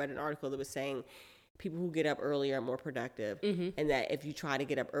actually read an article that was saying people who get up early are more productive, and that if you try to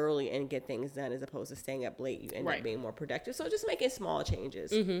get up early and get things done as opposed to staying up late, you end up being more productive. So just making small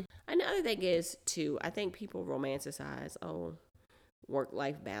changes. Another thing is, too, I think people romanticize,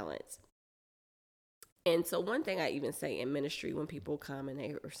 work-life balance. And so one thing I even say in ministry, when people come and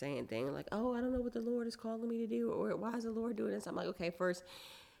they are saying things like, oh, I don't know what the Lord is calling me to do, or why is the Lord doing this? I'm like, okay, first,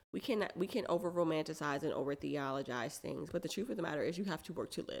 we can over romanticize and over theologize things, but the truth of the matter is you have to work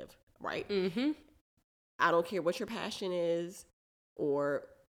to live, right? I don't care what your passion is or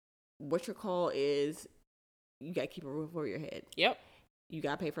what your call is, you got to keep a roof over your head. Yep. You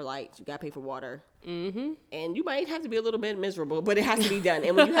got to pay for lights, you got to pay for water. And you might have to be a little bit miserable, but it has to be done.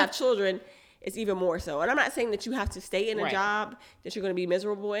 And when you have children, it's even more so. And I'm not saying that you have to stay in a Right. job that you're going to be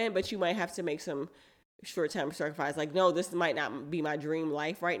miserable in, but you might have to make some short-term sacrifice. Like, no, this might not be my dream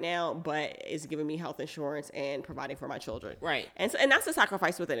life right now, but it's giving me health insurance and providing for my children. Right. And that's a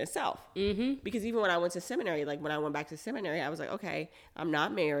sacrifice within itself. Mm-hmm. Because even when I went to seminary, like when I went back to seminary, I was like, okay, I'm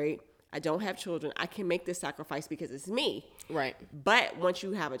not married. I don't have children. I can make this sacrifice because it's me. Right. But once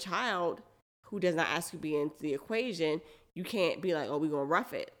you have a child who does not ask you to be into the equation, you can't be like, oh, we're going to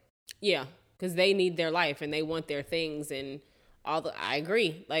rough it. Yeah. Because they need their life and they want their things and I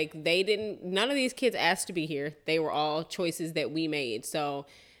agree. Like none of these kids asked to be here. They were all choices that we made. So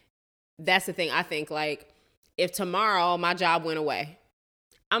that's the thing. I think, like, if tomorrow my job went away,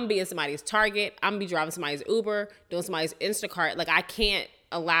 I'm being somebody's Target. I'm gonna be driving somebody's Uber, doing somebody's Instacart. Like, I can't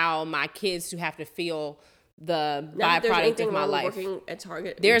allow my kids to have to feel the byproduct of my life. Working at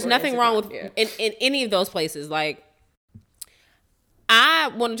Target, there's nothing wrong with in any of those places. Like, I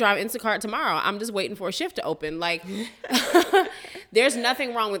want to drive Instacart tomorrow. I'm just waiting for a shift to open. Like, there's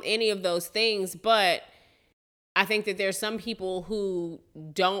nothing wrong with any of those things, but I think that there's some people who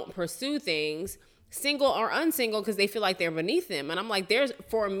don't pursue things, single or unsingle, because they feel like they're beneath them. And I'm like,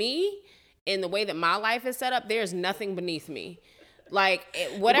 for me, in the way that my life is set up, there's nothing beneath me. Like,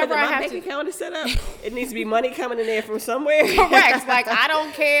 whatever I have to... My bank account is set up, it needs to be money coming in there from somewhere. Correct. Like, I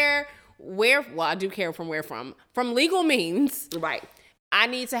don't care I do care from where from. From legal means. Right. I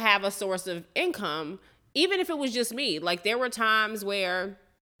need to have a source of income, even if it was just me. Like, there were times where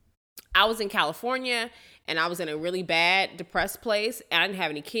I was in California and I was in a really bad, depressed place, and I didn't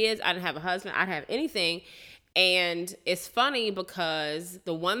have any kids. I didn't have a husband. I didn't have anything. And it's funny because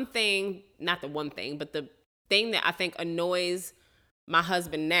the thing that I think annoys my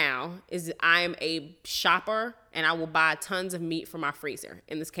husband now is I am a shopper and I will buy tons of meat from my freezer.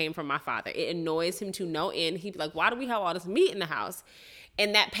 And this came from my father. It annoys him to no end. He'd be like, why do we have all this meat in the house?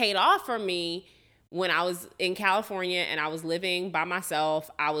 And that paid off for me when I was in California and I was living by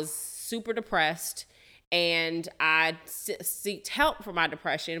myself. I was super depressed and I sought help for my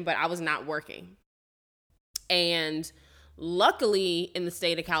depression, but I was not working. And luckily, in the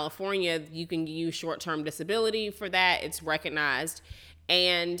state of California, you can use short-term disability for that. It's recognized.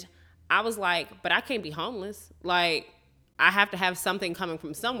 And I was like, but I can't be homeless. Like, I have to have something coming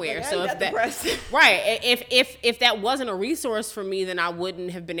from somewhere. So if that, right, if that wasn't a resource for me, then I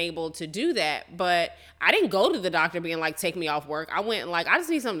wouldn't have been able to do that. But I didn't go to the doctor being like, take me off work. I went like, I just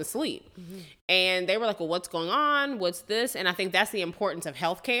need something to sleep. Mm-hmm. And they were like, well, what's going on? What's this? And I think that's the importance of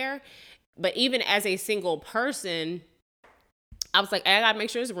healthcare. But even as a single person, I was like, A, I gotta make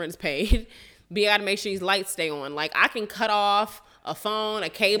sure his rent's paid. B, I gotta make sure these lights stay on. Like, I can cut off a phone, a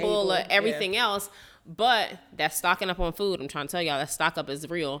cable, everything else. But that's stocking up on food. I'm trying to tell y'all that stock up is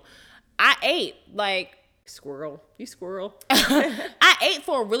real. I ate like squirrel. You squirrel. I ate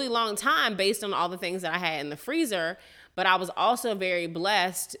for a really long time based on all the things that I had in the freezer. But I was also very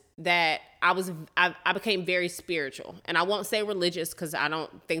blessed that I became very spiritual. And I won't say religious because I don't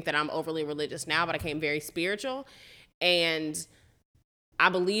think that I'm overly religious now, but I became very spiritual. And I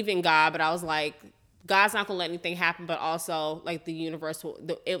believe in God, but I was like, God's not going to let anything happen, but also like the universe,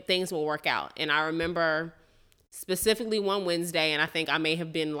 things will work out. And I remember specifically one Wednesday, and I think I may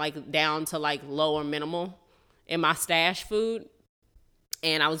have been like down to like lower minimal in my stash food.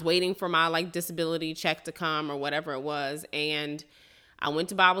 And I was waiting for my like disability check to come or whatever it was. And I went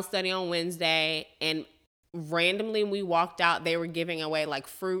to Bible study on Wednesday, and randomly when we walked out, they were giving away like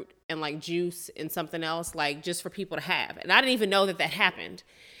fruit and like juice and something else, like just for people to have. And I didn't even know that happened.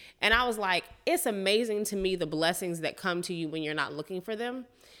 And I was like, it's amazing to me the blessings that come to you when you're not looking for them,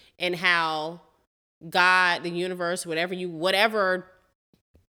 and how God, the universe, whatever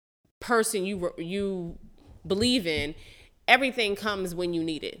person you believe in, everything comes when you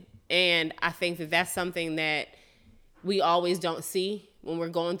need it. And I think that that's something that we always don't see when we're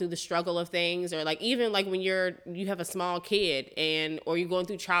going through the struggle of things, or like even like when you have a small kid or you're going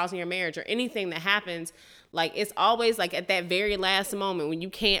through trials in your marriage or anything that happens. Like, it's always like at that very last moment when you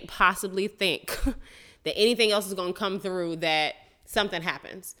can't possibly think that anything else is going to come through, that something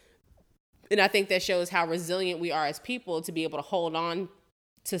happens. And I think that shows how resilient we are as people to be able to hold on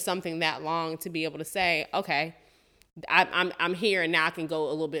to something that long, to be able to say, okay, I'm here and now I can go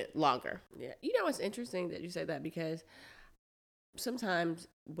a little bit longer. Yeah. You know, it's interesting that you say that, because sometimes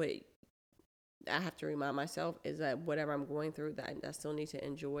what I have to remind myself is that whatever I'm going through, that I still need to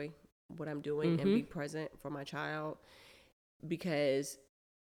enjoy what I'm doing and be present for my child, because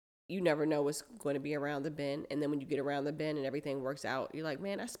you never know what's going to be around the bend. And then when you get around the bend and everything works out, you're like,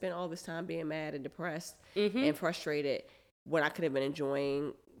 man, I spent all this time being mad and depressed and frustrated when I could have been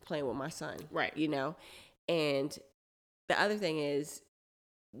enjoying playing with my son. Right. You know? And the other thing is,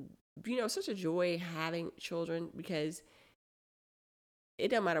 such a joy having children because it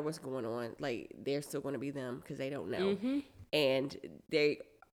doesn't matter what's going on. Like, they're still going to be them because they don't know. Mm-hmm. And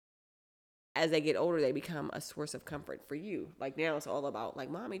as they get older, they become a source of comfort for you. Like, now it's all about, like,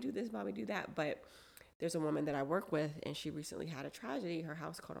 mommy, do this, mommy, do that. But there's a woman that I work with, and she recently had a tragedy. Her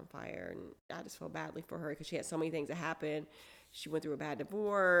house caught on fire, and I just feel badly for her because she had so many things that happened. She went through a bad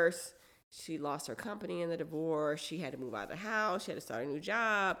divorce. She lost her company in the divorce. She had to move out of the house. She had to start a new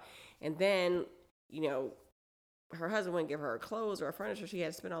job. And then, her husband wouldn't give her clothes or her furniture. She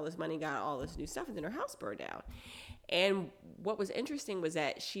had to spend all this money, got all this new stuff, and then her house burned down. And what was interesting was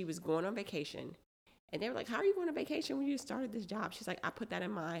that she was going on vacation. And they were like, how are you going on vacation when you started this job? She's like, I put that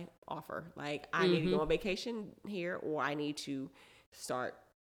in my offer. Like, I need to go on vacation here, or I need to start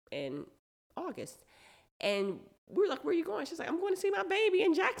in August. And we were like, where are you going? She's like, I'm going to see my baby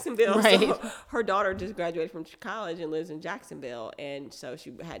in Jacksonville. Right. So her daughter just graduated from college and lives in Jacksonville. And so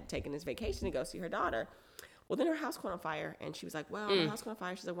she had taken this vacation to go see her daughter. Well, then her house caught on fire. And she was like, well, my house caught on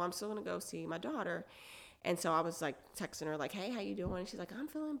fire. She's like, well, I'm still going to go see my daughter. And so I was like texting her like, hey, how you doing? And she's like, I'm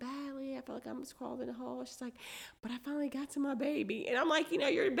feeling badly. I feel like I'm just crawling in the hole. She's like, but I finally got to my baby. And I'm like,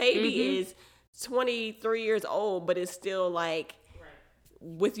 your baby is 23 years old, but it's still like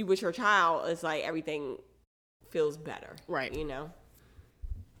with you with your child, it's like everything feels better. Right.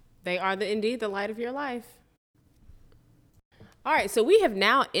 They are indeed the light of your life. All right, so we have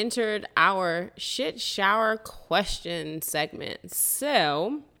now entered our shit shower question segment.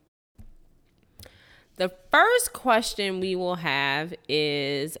 So the first question we will have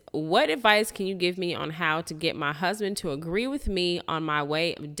is, what advice can you give me on how to get my husband to agree with me on my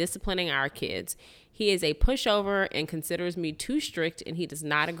way of disciplining our kids? He is a pushover and considers me too strict, and he does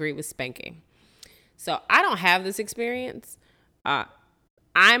not agree with spanking. So I don't have this experience.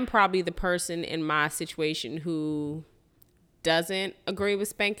 I'm probably the person in my situation who doesn't agree with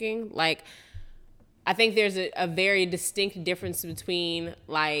spanking. Like, I think there's a very distinct difference between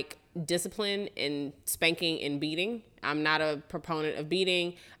like discipline and spanking and beating. I'm not a proponent of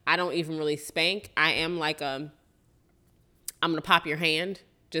beating. I don't even really spank. I am like I'm gonna pop your hand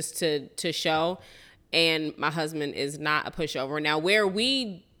just to show. And my husband is not a pushover. Now, where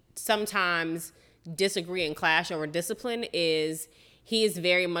we sometimes disagree and clash over discipline is he is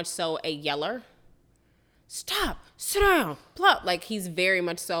very much so a yeller. Stop, sit down, blah. Like, he's very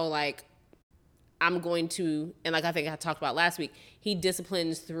much so like, I'm going to, and like I think I talked about last week, he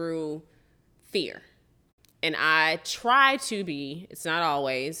disciplines through fear. And I try to be, it's not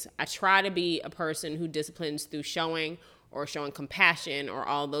always, I try to be a person who disciplines through showing compassion or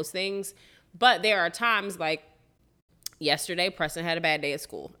all those things. But there are times like yesterday, Preston had a bad day at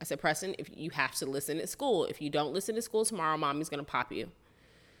school. I said, Preston, if you have to listen at school. If you don't listen to school tomorrow, mommy's going to pop you.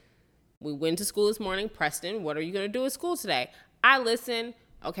 We went to school this morning. Preston, what are you going to do at school today? I listened.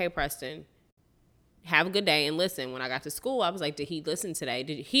 Okay, Preston, have a good day and listen. When I got to school, I was like, did he listen today?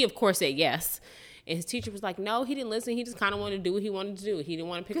 He, of course, said yes. And his teacher was like, no, he didn't listen. He just kind of wanted to do what he wanted to do. He didn't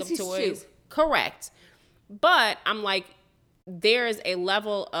want to pick up toys. Correct. But I'm like, there is a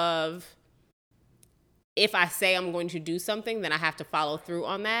level of, if I say I'm going to do something, then I have to follow through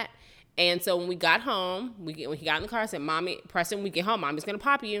on that. And so when we got home, when he got in the car, I said, Mommy, Preston, we get home, Mommy's going to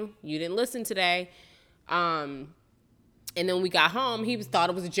pop you. You didn't listen today. And then when we got home, he thought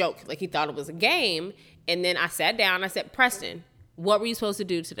it was a joke. Like, he thought it was a game. And then I sat down. I said, Preston, what were you supposed to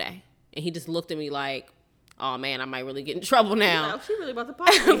do today? And he just looked at me like, oh, man, I might really get in trouble now. She really about to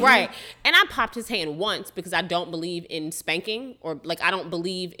pop me. Right. And I popped his hand once because I don't believe in spanking, or like, I don't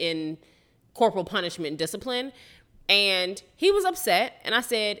believe in corporal punishment and discipline. And he was upset. And I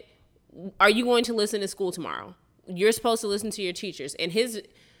said, are you going to listen to school tomorrow? You're supposed to listen to your teachers. And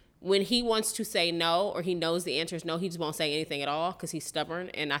when he wants to say no, or he knows the answer is no, he just won't say anything at all because he's stubborn.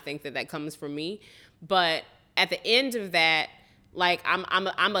 And I think that comes from me. But at the end of that, like, I'm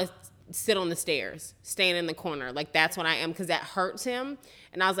a sit on the stairs, stand in the corner. Like, that's what I am, because that hurts him.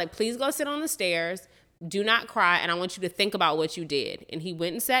 And I was like, please go sit on the stairs. Do not cry. And I want you to think about what you did. And he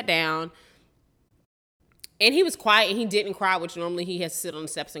went and sat down. And he was quiet, and he didn't cry, which normally he has to sit on the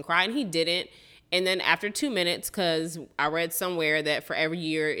steps and cry, and he didn't. And then after 2 minutes, because I read somewhere that for every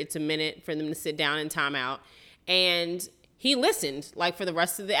year, it's a minute for them to sit down and time out. And he listened, like, for the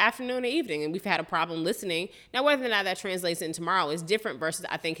rest of the afternoon and evening, and we've had a problem listening. Now, whether or not that translates into tomorrow is different, versus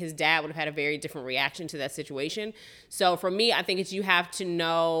I think his dad would have had a very different reaction to that situation. So for me, I think it's, you have to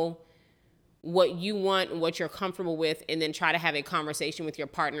know what you want and what you're comfortable with, and then try to have a conversation with your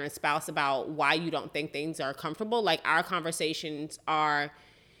partner and spouse about why you don't think things are comfortable. Like, our conversations are,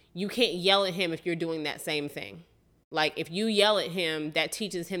 you can't yell at him if you're doing that same thing. Like, if you yell at him, that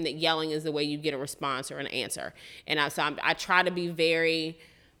teaches him that yelling is the way you get a response or an answer. And I try to be very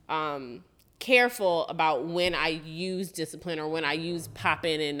careful about when I use discipline or when I use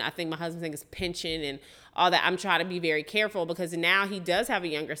popping, and I think my husband thinks pinching and all that. I'm trying to be very careful because now he does have a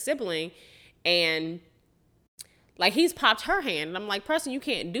younger sibling, and like he's popped her hand, and I'm like, Preston, you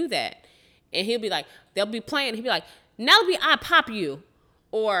can't do that. And he'll be like, they'll be playing, he'll be like, Penelope, I pop you.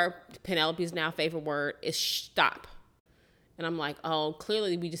 Or Penelope's now favorite word is stop. And I'm like, oh,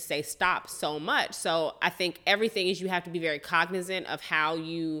 clearly we just say stop so much. So I think everything is you have to be very cognizant of how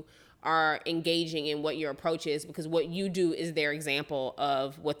you are engaging in what your approach is, because what you do is their example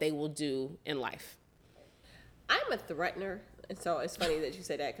of what they will do in life. I'm a threatener. And so it's funny that you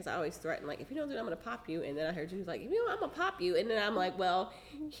say that, because I always threaten, like, if you don't do it, I'm going to pop you. And then I heard you like, if you don't, I'm going to pop you. And then I'm like, well,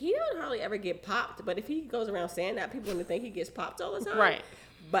 he don't hardly ever get popped. But if he goes around saying that, people are going to think he gets popped all the time. Right.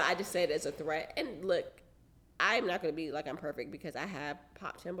 But I just say it as a threat. And look, I'm not going to be like I'm perfect, because I have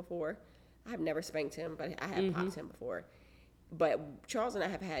popped him before. I've never spanked him, but I have popped him before. But Charles and I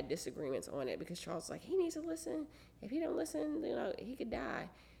have had disagreements on it, because Charles is like, he needs to listen. If he don't listen, he could die.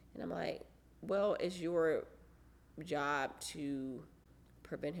 And I'm like, well, it's your job to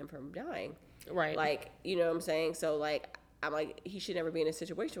prevent him from dying. Right. Like, you know what I'm saying? So, like, I'm like, he should never be in a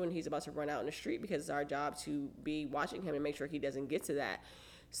situation when he's about to run out in the street, because it's our job to be watching him and make sure he doesn't get to that.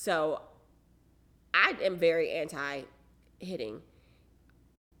 So I am very anti-hitting.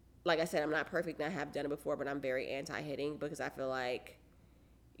 Like I said, I'm not perfect and I have done it before, but I'm very anti-hitting, because I feel like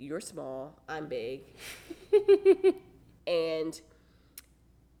you're small, I'm big. And,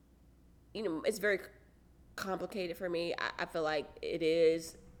 it's very complicated for me. I feel like it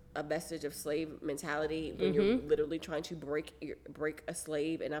is a vestige of slave mentality when you're literally trying to break a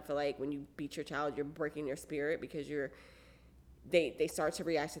slave. And I feel like when you beat your child, you're breaking their spirit, because they start to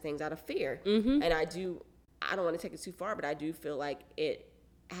react to things out of fear. And I don't want to take it too far, but I do feel like it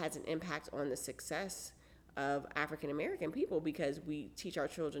has an impact on the success of African American people, because we teach our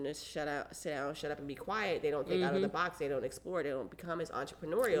children to sit down, shut up, and be quiet. They don't think out of the box. They don't explore. They don't become as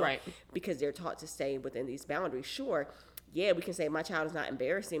entrepreneurial, right, because they're taught to stay within these boundaries. Sure, yeah, we can say my child is not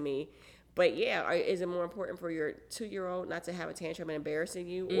embarrassing me, but yeah, is it more important for your 2-year-old not to have a tantrum and embarrassing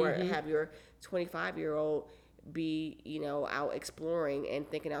you, or have your 25-year-old be, out exploring and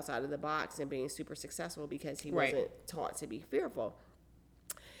thinking outside of the box and being super successful because he wasn't taught to be fearful?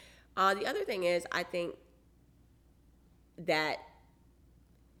 The other thing is, I think that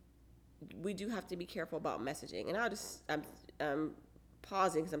we do have to be careful about messaging. And I'm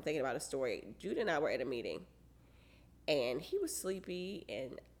pausing because I'm thinking about a story. Jude and I were at a meeting, and he was sleepy,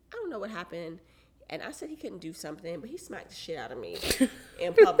 and I don't know what happened. And I said he couldn't do something, but he smacked the shit out of me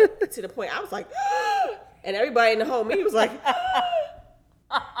in public, to the point I was like, and everybody in the whole meeting was like, and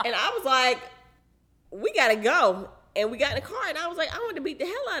I was like, we gotta go. And we got in the car, and I was like, I wanted to beat the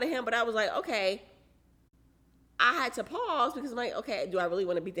hell out of him, but I was like, okay. I had to pause, because I'm like, okay, do I really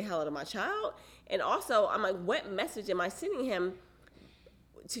want to beat the hell out of my child? And also, I'm like, what message am I sending him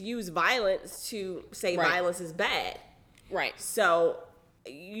to use violence to say violence is bad? Right. So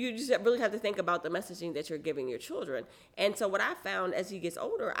you just really have to think about the messaging that you're giving your children. And so what I found as he gets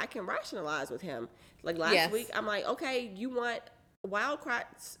older, I can rationalize with him. Like last week, I'm like, okay, you want wild card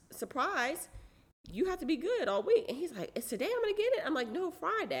surprise, you have to be good all week. And he's like, it's today I'm going to get it? I'm like, no,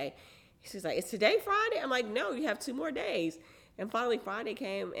 Friday. She's like, is today Friday? I'm like, no, you have 2 more days. And finally Friday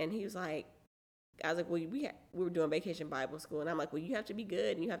came, and he was like, I was like, well, we were doing Vacation Bible School. And I'm like, well, you have to be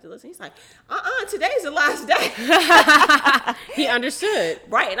good and you have to listen. He's like, today's the last day. He understood.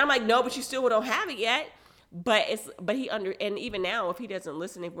 Right. And I'm like, no, but you still don't have it yet. And even now, if he doesn't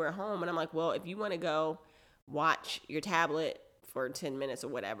listen, if we're at home, and I'm like, well, if you want to go watch your tablet for 10 minutes or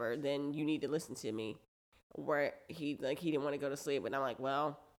whatever, then you need to listen to me. Where he didn't want to go to sleep. And I'm like,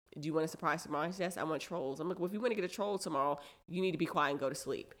 well, do you want a surprise tomorrow? He says, I want trolls. I'm like, well, if you want to get a troll tomorrow, you need to be quiet and go to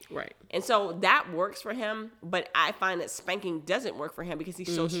sleep. Right. And so that works for him. But I find that spanking doesn't work for him, because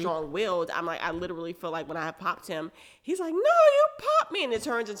he's so strong-willed. I'm like, I literally feel like when I have popped him, he's like, no, you popped me. And it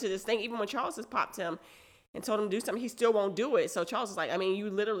turns into this thing. Even when Charles has popped him and told him to do something, he still won't do it. So Charles is like, I mean, you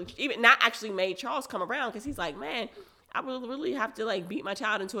literally even not actually made Charles come around, because he's like, man, I would really have to like beat my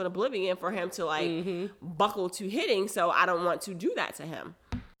child into an oblivion for him to like buckle to hitting. So I don't want to do that to him.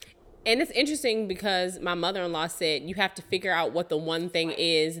 And it's interesting, because my mother-in-law said you have to figure out what the one thing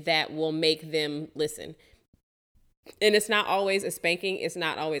is that will make them listen. And it's not always a spanking. It's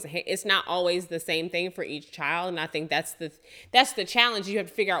not always the same thing for each child. And I think that's the challenge. You have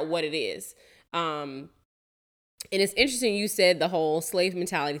to figure out what it is. And it's interesting you said the whole slave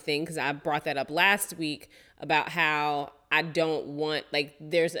mentality thing, because I brought that up last week about how I don't want, like,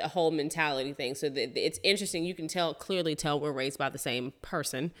 there's a whole mentality thing. So it's interesting. You can clearly tell we're raised by the same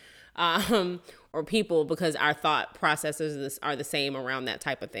person. or people because our thought processes are the same around that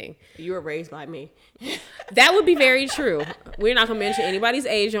type of thing. You were raised by me. That would be very true. We're not going to mention anybody's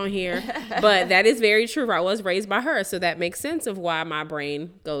age on here, but that is very true. I was raised by her, so that makes sense of why my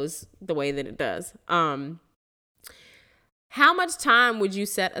brain goes the way that it does. How much time would you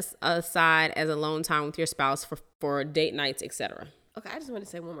set aside as alone time with your spouse for date nights, etc.? Okay, I just want to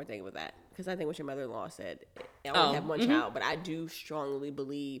say one more thing with that, because I think what your mother-in-law said, I only have one child, but I do strongly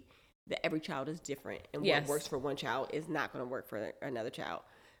believe that every child is different, and what works for one child is not going to work for another child.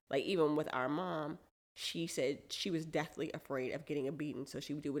 Like, even with our mom, she said she was deathly afraid of getting a beating, so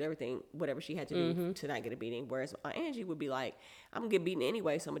she would do whatever she had to do to not get a beating. Whereas Aunt Angie would be like, I'm gonna get beaten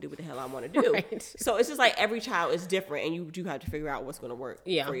anyway, so I'm gonna do what the hell I want to do. Right. So it's just like every child is different, and you do have to figure out what's gonna work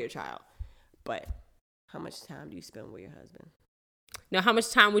for your child. But how much time do you spend with your husband? Now, how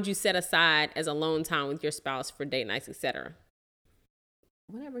much time would you set aside as alone time with your spouse for date nights, etc.?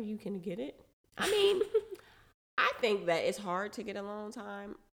 Whenever you can get it. I mean, I think that it's hard to get alone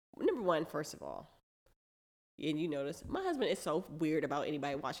time. Number one, first of all, and you notice, my husband is so weird about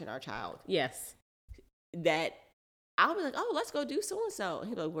anybody watching our child. Yes. That I'll be like, oh, let's go do so-and-so. And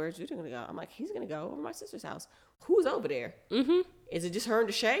he'll be like, where's you going to go? I'm like, he's going to go over to my sister's house. Who's over there? Mm-hmm. Is it just her and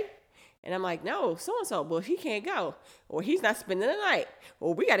Deshae? And I'm like, no, so-and-so. Well, he can't go. Or he's not spending the night.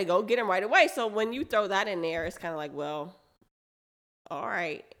 Or we got to go get him right away. So when you throw that in there, it's kind of like, well, all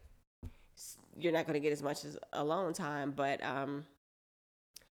right. You're not going to get as much as alone time. But,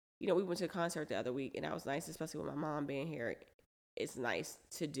 you know, we went to a concert the other week, and that was nice, especially with my mom being here. It's nice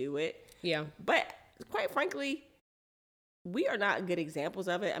to do it. Yeah. But quite frankly, we are not good examples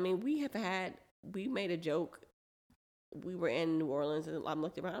of it. I mean, we made a joke. We were in New Orleans, and I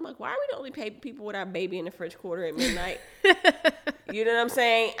looked around. I'm like, why are we the only people with our baby in the French Quarter at midnight? You know what I'm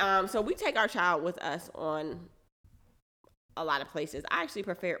saying? So we take our child with us on a lot of places. I actually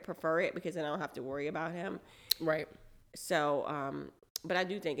prefer it because then I don't have to worry about him. Right. So, but I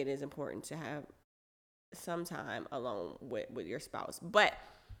do think it is important to have some time alone with your spouse. But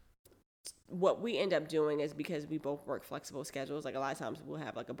what we end up doing is, because we both work flexible schedules, like a lot of times we'll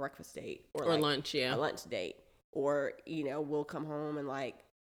have like a breakfast date or like lunch, a lunch date, or, you know, we'll come home and like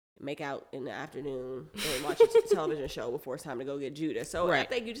make out in the afternoon and watch a television show before it's time to go get Judah. So right. I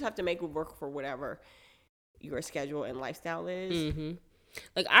think you just have to make it work for whatever your schedule and lifestyle is. Mm-hmm.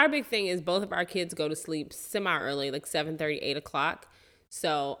 Like, our big thing is both of our kids go to sleep semi early, like 7:30, 8 o'clock.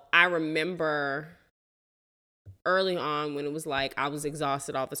 So I remember early on when it was like I was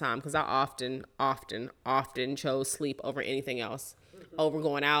exhausted all the time, because I often chose sleep over anything else, over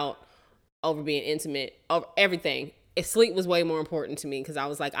going out, over being intimate, over everything. Sleep was way more important to me, because I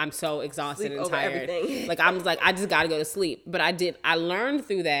was like, I'm so exhausted sleep and tired. Like, I was like, I just got to go to sleep. But I learned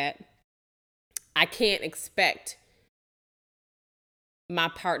through that I can't expect my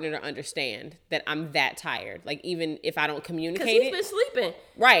partner to understand that I'm that tired. Like, even if I don't communicate it. Because he's been sleeping.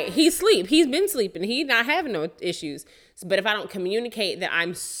 Right. He's been sleeping. He's not having no issues. But if I don't communicate that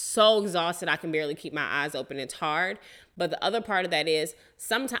I'm so exhausted I can barely keep my eyes open, it's hard. But the other part of that is,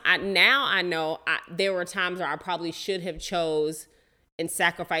 sometimes now I know there were times where I probably should have chose and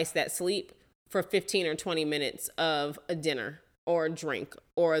sacrificed that sleep for 15 or 20 minutes of a dinner or a drink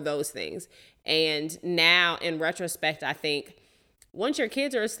or those things. And now in retrospect, I think once your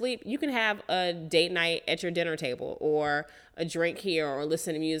kids are asleep, you can have a date night at your dinner table, or a drink here, or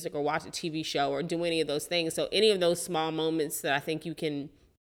listen to music, or watch a TV show, or do any of those things. So any of those small moments that I think you can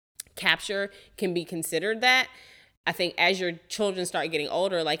capture can be considered that. I think as your children start getting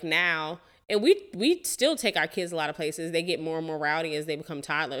older, like now, and we still take our kids a lot of places. They get more and more rowdy as they become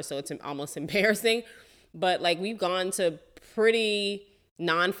toddlers, so it's almost embarrassing. But like, we've gone to pretty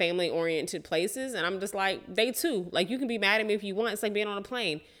non-family oriented places, and I'm just like, they too, like, you can be mad at me if you want. It's like being on a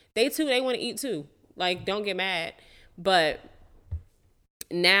plane. They want to eat too. Like, don't get mad. But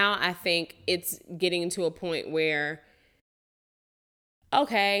now I think it's getting to a point where,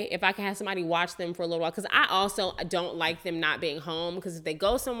 okay, if I can have somebody watch them for a little while, because I also don't like them not being home, because if they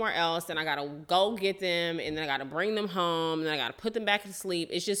go somewhere else, then I gotta go get them, and then I gotta bring them home, and then I gotta put them back to sleep.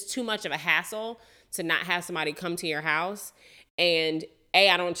 It's just too much of a hassle to not have somebody come to your house. And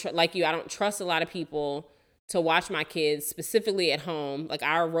I don't trust a lot of people to watch my kids, specifically at home. Like,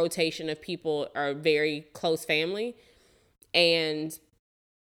 our rotation of people are very close family.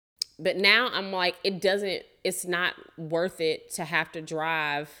 But now I'm like, it's not worth it to have to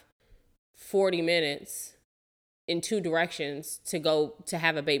drive 40 minutes in two directions to go to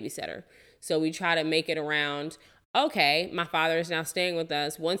have a babysitter. So we try to make it around, okay, my father is now staying with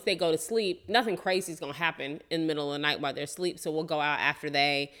us. Once they go to sleep, nothing crazy is going to happen in the middle of the night while they're asleep. So we'll go out after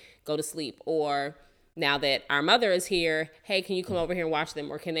they go to sleep. Or now that our mother is here, hey, can you come over here and watch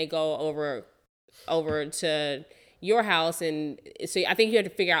them? Or can they go over over to your house. And so I think you have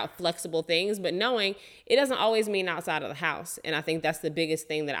to figure out flexible things, but knowing it doesn't always mean outside of the house. And I think that's the biggest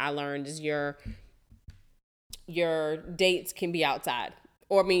thing that I learned is your dates can be outside,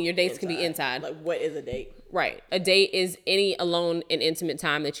 or I mean your dates can be inside. Like, what is a date? Right. A date is any alone and intimate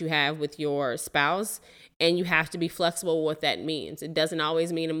time that you have with your spouse, and you have to be flexible with what that means. It doesn't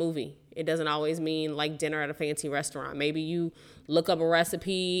always mean a movie. It doesn't always mean like dinner at a fancy restaurant. Maybe you look up a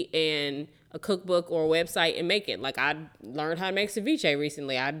recipe and a cookbook or a website and make it. Like, I learned how to make ceviche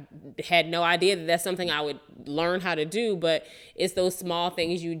recently. I had no idea that that's something I would learn how to do, but it's those small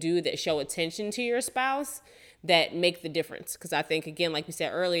things you do that show attention to your spouse that make the difference. Because I think, again, like we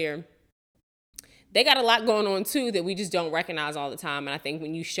said earlier, they got a lot going on too that we just don't recognize all the time. And I think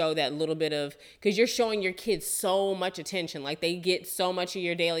when you show that little bit of, because you're showing your kids so much attention, like they get so much of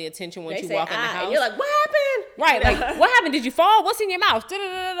your daily attention once you walk in the house. And you're like, what happened? Right, like, what happened? Did you fall? What's in your mouth?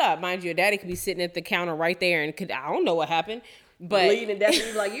 Da-da-da-da-da. Mind you, your daddy could be sitting at the counter right there and I don't know what happened. But bleeding to death,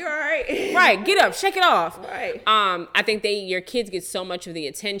 you're like, you all right? Right, get up, shake it off. Right. I think your kids get so much of the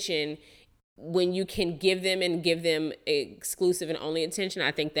attention when you can give them exclusive and only attention.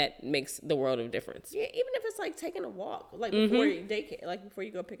 I think that makes the world of difference. Yeah, even if it's like taking a walk, like before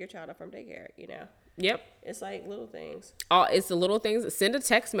you go pick your child up from daycare, Yep. It's like little things. It's the little things. Send a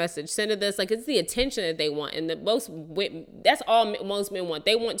text message. Send it this. Like, it's the attention that they want, and that's all most men want.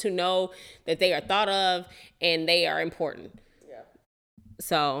 They want to know that they are thought of and they are important.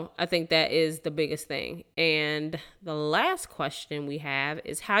 So I think that is the biggest thing. And the last question we have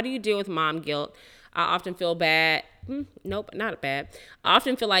is, how do you deal with mom guilt? I often feel bad. Nope, not bad. I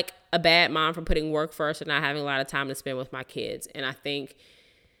often feel like a bad mom for putting work first and not having a lot of time to spend with my kids. And I think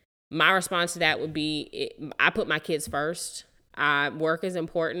my response to that would be, I put my kids first. Work is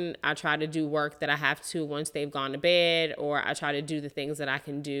important. I try to do work that I have to once they've gone to bed, or I try to do the things that I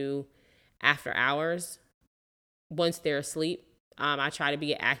can do after hours once they're asleep. I try to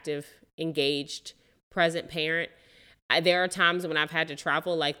be an active, engaged, present parent. There are times when I've had to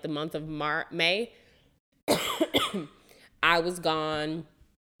travel, like the month of May. I was gone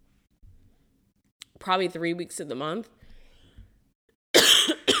probably 3 weeks of the month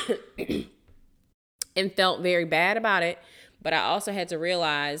and felt very bad about it. But I also had to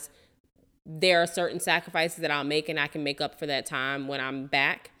realize there are certain sacrifices that I'll make and I can make up for that time when I'm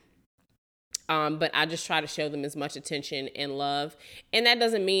back. But I just try to show them as much attention and love. And that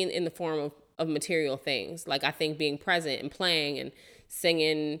doesn't mean in the form of material things. Like, I think being present and playing and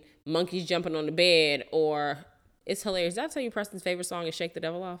singing Monkeys Jumping on the Bed, or it's hilarious. Did I tell you Preston's favorite song is Shake the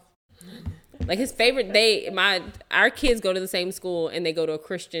Devil Off? Like, his favorite, our kids go to the same school and they go to a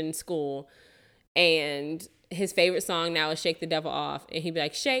Christian school, and his favorite song now is Shake the Devil Off. And he'd be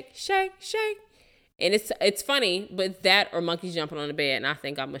like, shake, shake, shake. And it's funny, but that or monkeys jumping on the bed. And I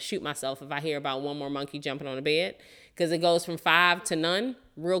think I'm going to shoot myself if I hear about one more monkey jumping on the bed, because it goes from 5 to none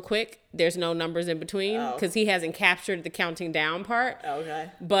real quick. There's no numbers in between because he hasn't captured the counting down part.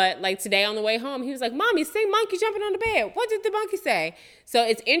 Okay. But like today on the way home, he was like, Mommy, sing Monkey Jumping on the Bed. What did the monkey say? So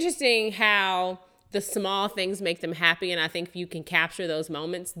it's interesting how the small things make them happy. And I think if you can capture those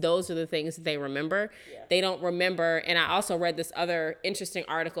moments, those are the things that they remember. Yeah. They don't remember. And I also read this other interesting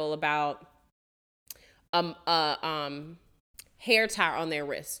article about hair tie on their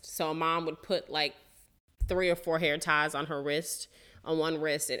wrist. So a mom would put like 3 or 4 hair ties on her wrist, on one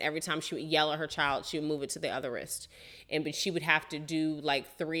wrist, and every time she would yell at her child, she would move it to the other wrist. But she would have to do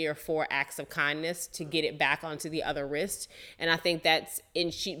like 3 or 4 acts of kindness to get it back onto the other wrist. And I think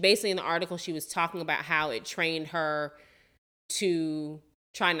she basically in the article, she was talking about how it trained her to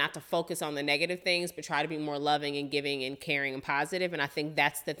try not to focus on the negative things, but try to be more loving and giving and caring and positive. And I think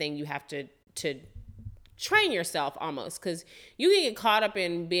that's the thing you have to train yourself almost, because you can get caught up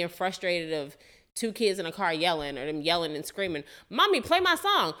in being frustrated of 2 kids in a car yelling, or them yelling and screaming, Mommy, play my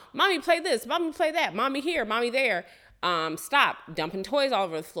song. Mommy, play this. Mommy, play that. Mommy here. Mommy there. Stop dumping toys all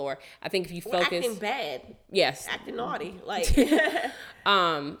over the floor. I think if you focus, acting bad, yes, acting naughty, like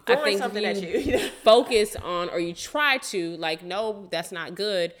I think something at you focus on, or you try to like, no, that's not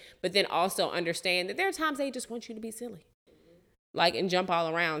good, but then also understand that there are times they just want you to be silly, like, and jump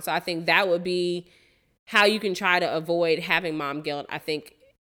all around. So I think that would be how you can try to avoid having mom guilt. I think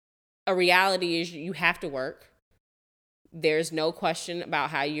a reality is you have to work. There's no question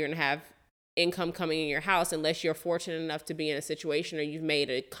about how you're going to have income coming in your house unless you're fortunate enough to be in a situation or you've made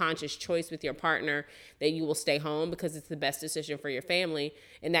a conscious choice with your partner that you will stay home because it's the best decision for your family.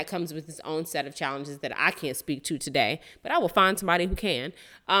 And that comes with its own set of challenges that I can't speak to today, but I will find somebody who can.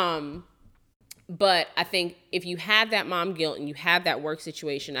 But I think if you have that mom guilt and you have that work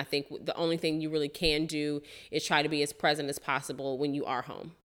situation, I think the only thing you really can do is try to be as present as possible when you are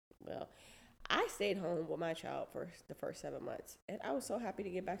home. Well, I stayed home with my child for the first 7 months, and I was so happy to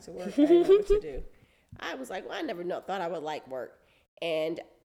get back to work. I didn't know what to do. I was like, well, I never thought I would like work. And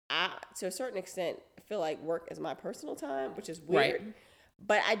I, to a certain extent, feel like work is my personal time, which is weird. Right.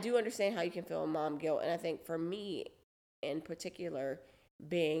 But I do understand how you can feel mom guilt. And I think for me in particular,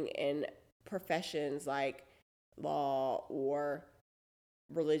 being in professions like law or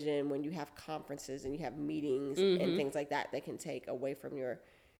religion, when you have conferences and you have meetings and things like that can take away from your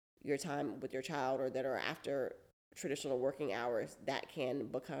time with your child, or that are after traditional working hours, that can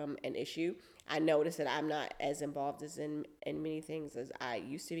become an issue. I notice that I'm not as involved as in many things as I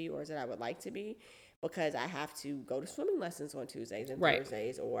used to be, or as that I would like to be, because I have to go to swimming lessons on Tuesdays and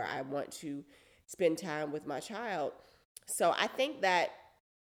Thursdays, or I want to spend time with my child. So I think that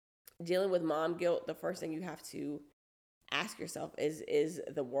dealing with mom guilt, the first thing you have to ask yourself is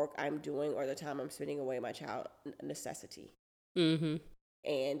the work I'm doing or the time I'm spending away with my child a necessity? Mm-hmm.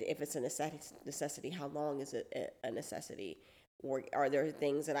 And if it's a necessity, how long is it a necessity? Or are there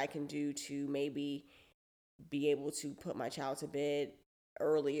things that I can do to maybe be able to put my child to bed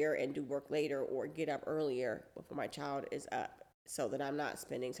earlier and do work later, or get up earlier before my child is up, so that I'm not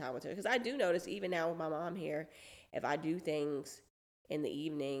spending time with her? Because I do notice, even now with my mom here, if I do things in the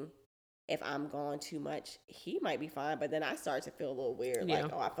evening, if I'm gone too much, he might be fine, but then I start to feel a little weird,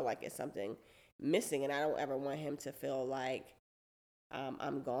 like, oh, I feel like it's something missing, and I don't ever want him to feel like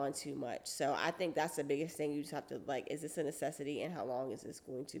I'm gone too much. So I think that's the biggest thing. You just have to, like, is this a necessity, and how long is this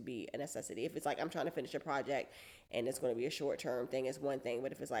going to be a necessity? If it's like I'm trying to finish a project and it's going to be a short-term thing, it's one thing.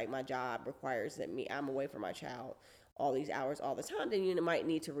 But if it's like my job requires that I'm away from my child all these hours all the time, then you might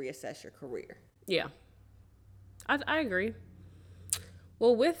need to reassess your career. Yeah, I agree.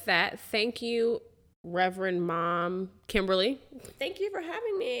 Well, with that, thank you, Reverend Mom Kimberly. Thank you for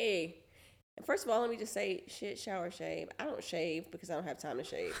having me. First of all, let me just say, shit, shower, shave. I don't shave because I don't have time to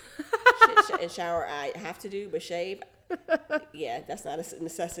shave. Shit, and shower I have to do, but shave, yeah, that's not a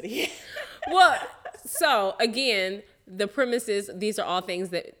necessity. Well, so again, the premise is these are all things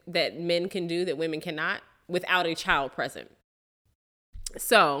that men can do that women cannot without a child present.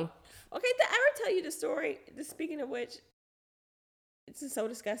 So. Okay, did I ever tell you the story? Speaking of which, it's just so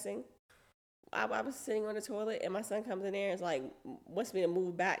disgusting. I was sitting on the toilet, and my son comes in there and is like, wants me to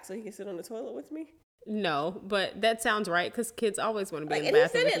move back so he can sit on the toilet with me. No, but that sounds right, because kids always want to be in the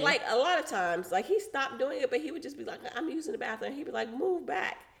bathroom. And he said it like a lot of times. Like, he stopped doing it, but he would just be like, I'm using the bathroom. He'd be like, move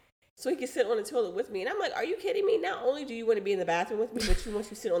back so he can sit on the toilet with me. And I'm like, are you kidding me? Not only do you want to be in the bathroom with me, but you want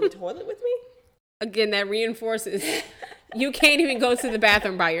to sit on the toilet with me? Again, that reinforces you can't even go to the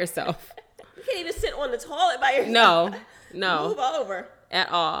bathroom by yourself. You can't even sit on the toilet by yourself. No. Move over. At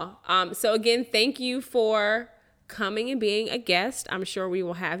all. So again, thank you for coming and being a guest. I'm sure we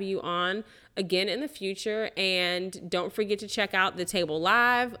will have you on again in the future. And don't forget to check out The Table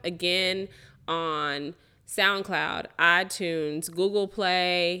Live again on SoundCloud, iTunes, Google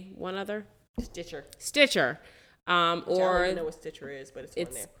Play, one other? Stitcher. Or I don't even know what Stitcher is, but it's on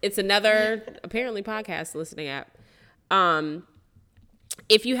there. It's another apparently podcast listening app.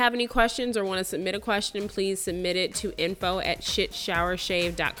 If you have any questions or want to submit a question, please submit it to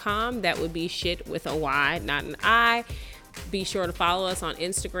info@shitshowershave.com. That would be shit with a Y, not an I. Be sure to follow us on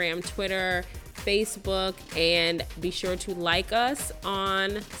Instagram, Twitter, Facebook, and be sure to like us on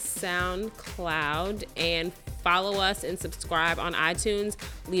SoundCloud and follow us and subscribe on iTunes.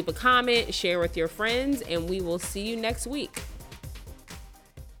 Leave a comment, share with your friends, and we will see you next week.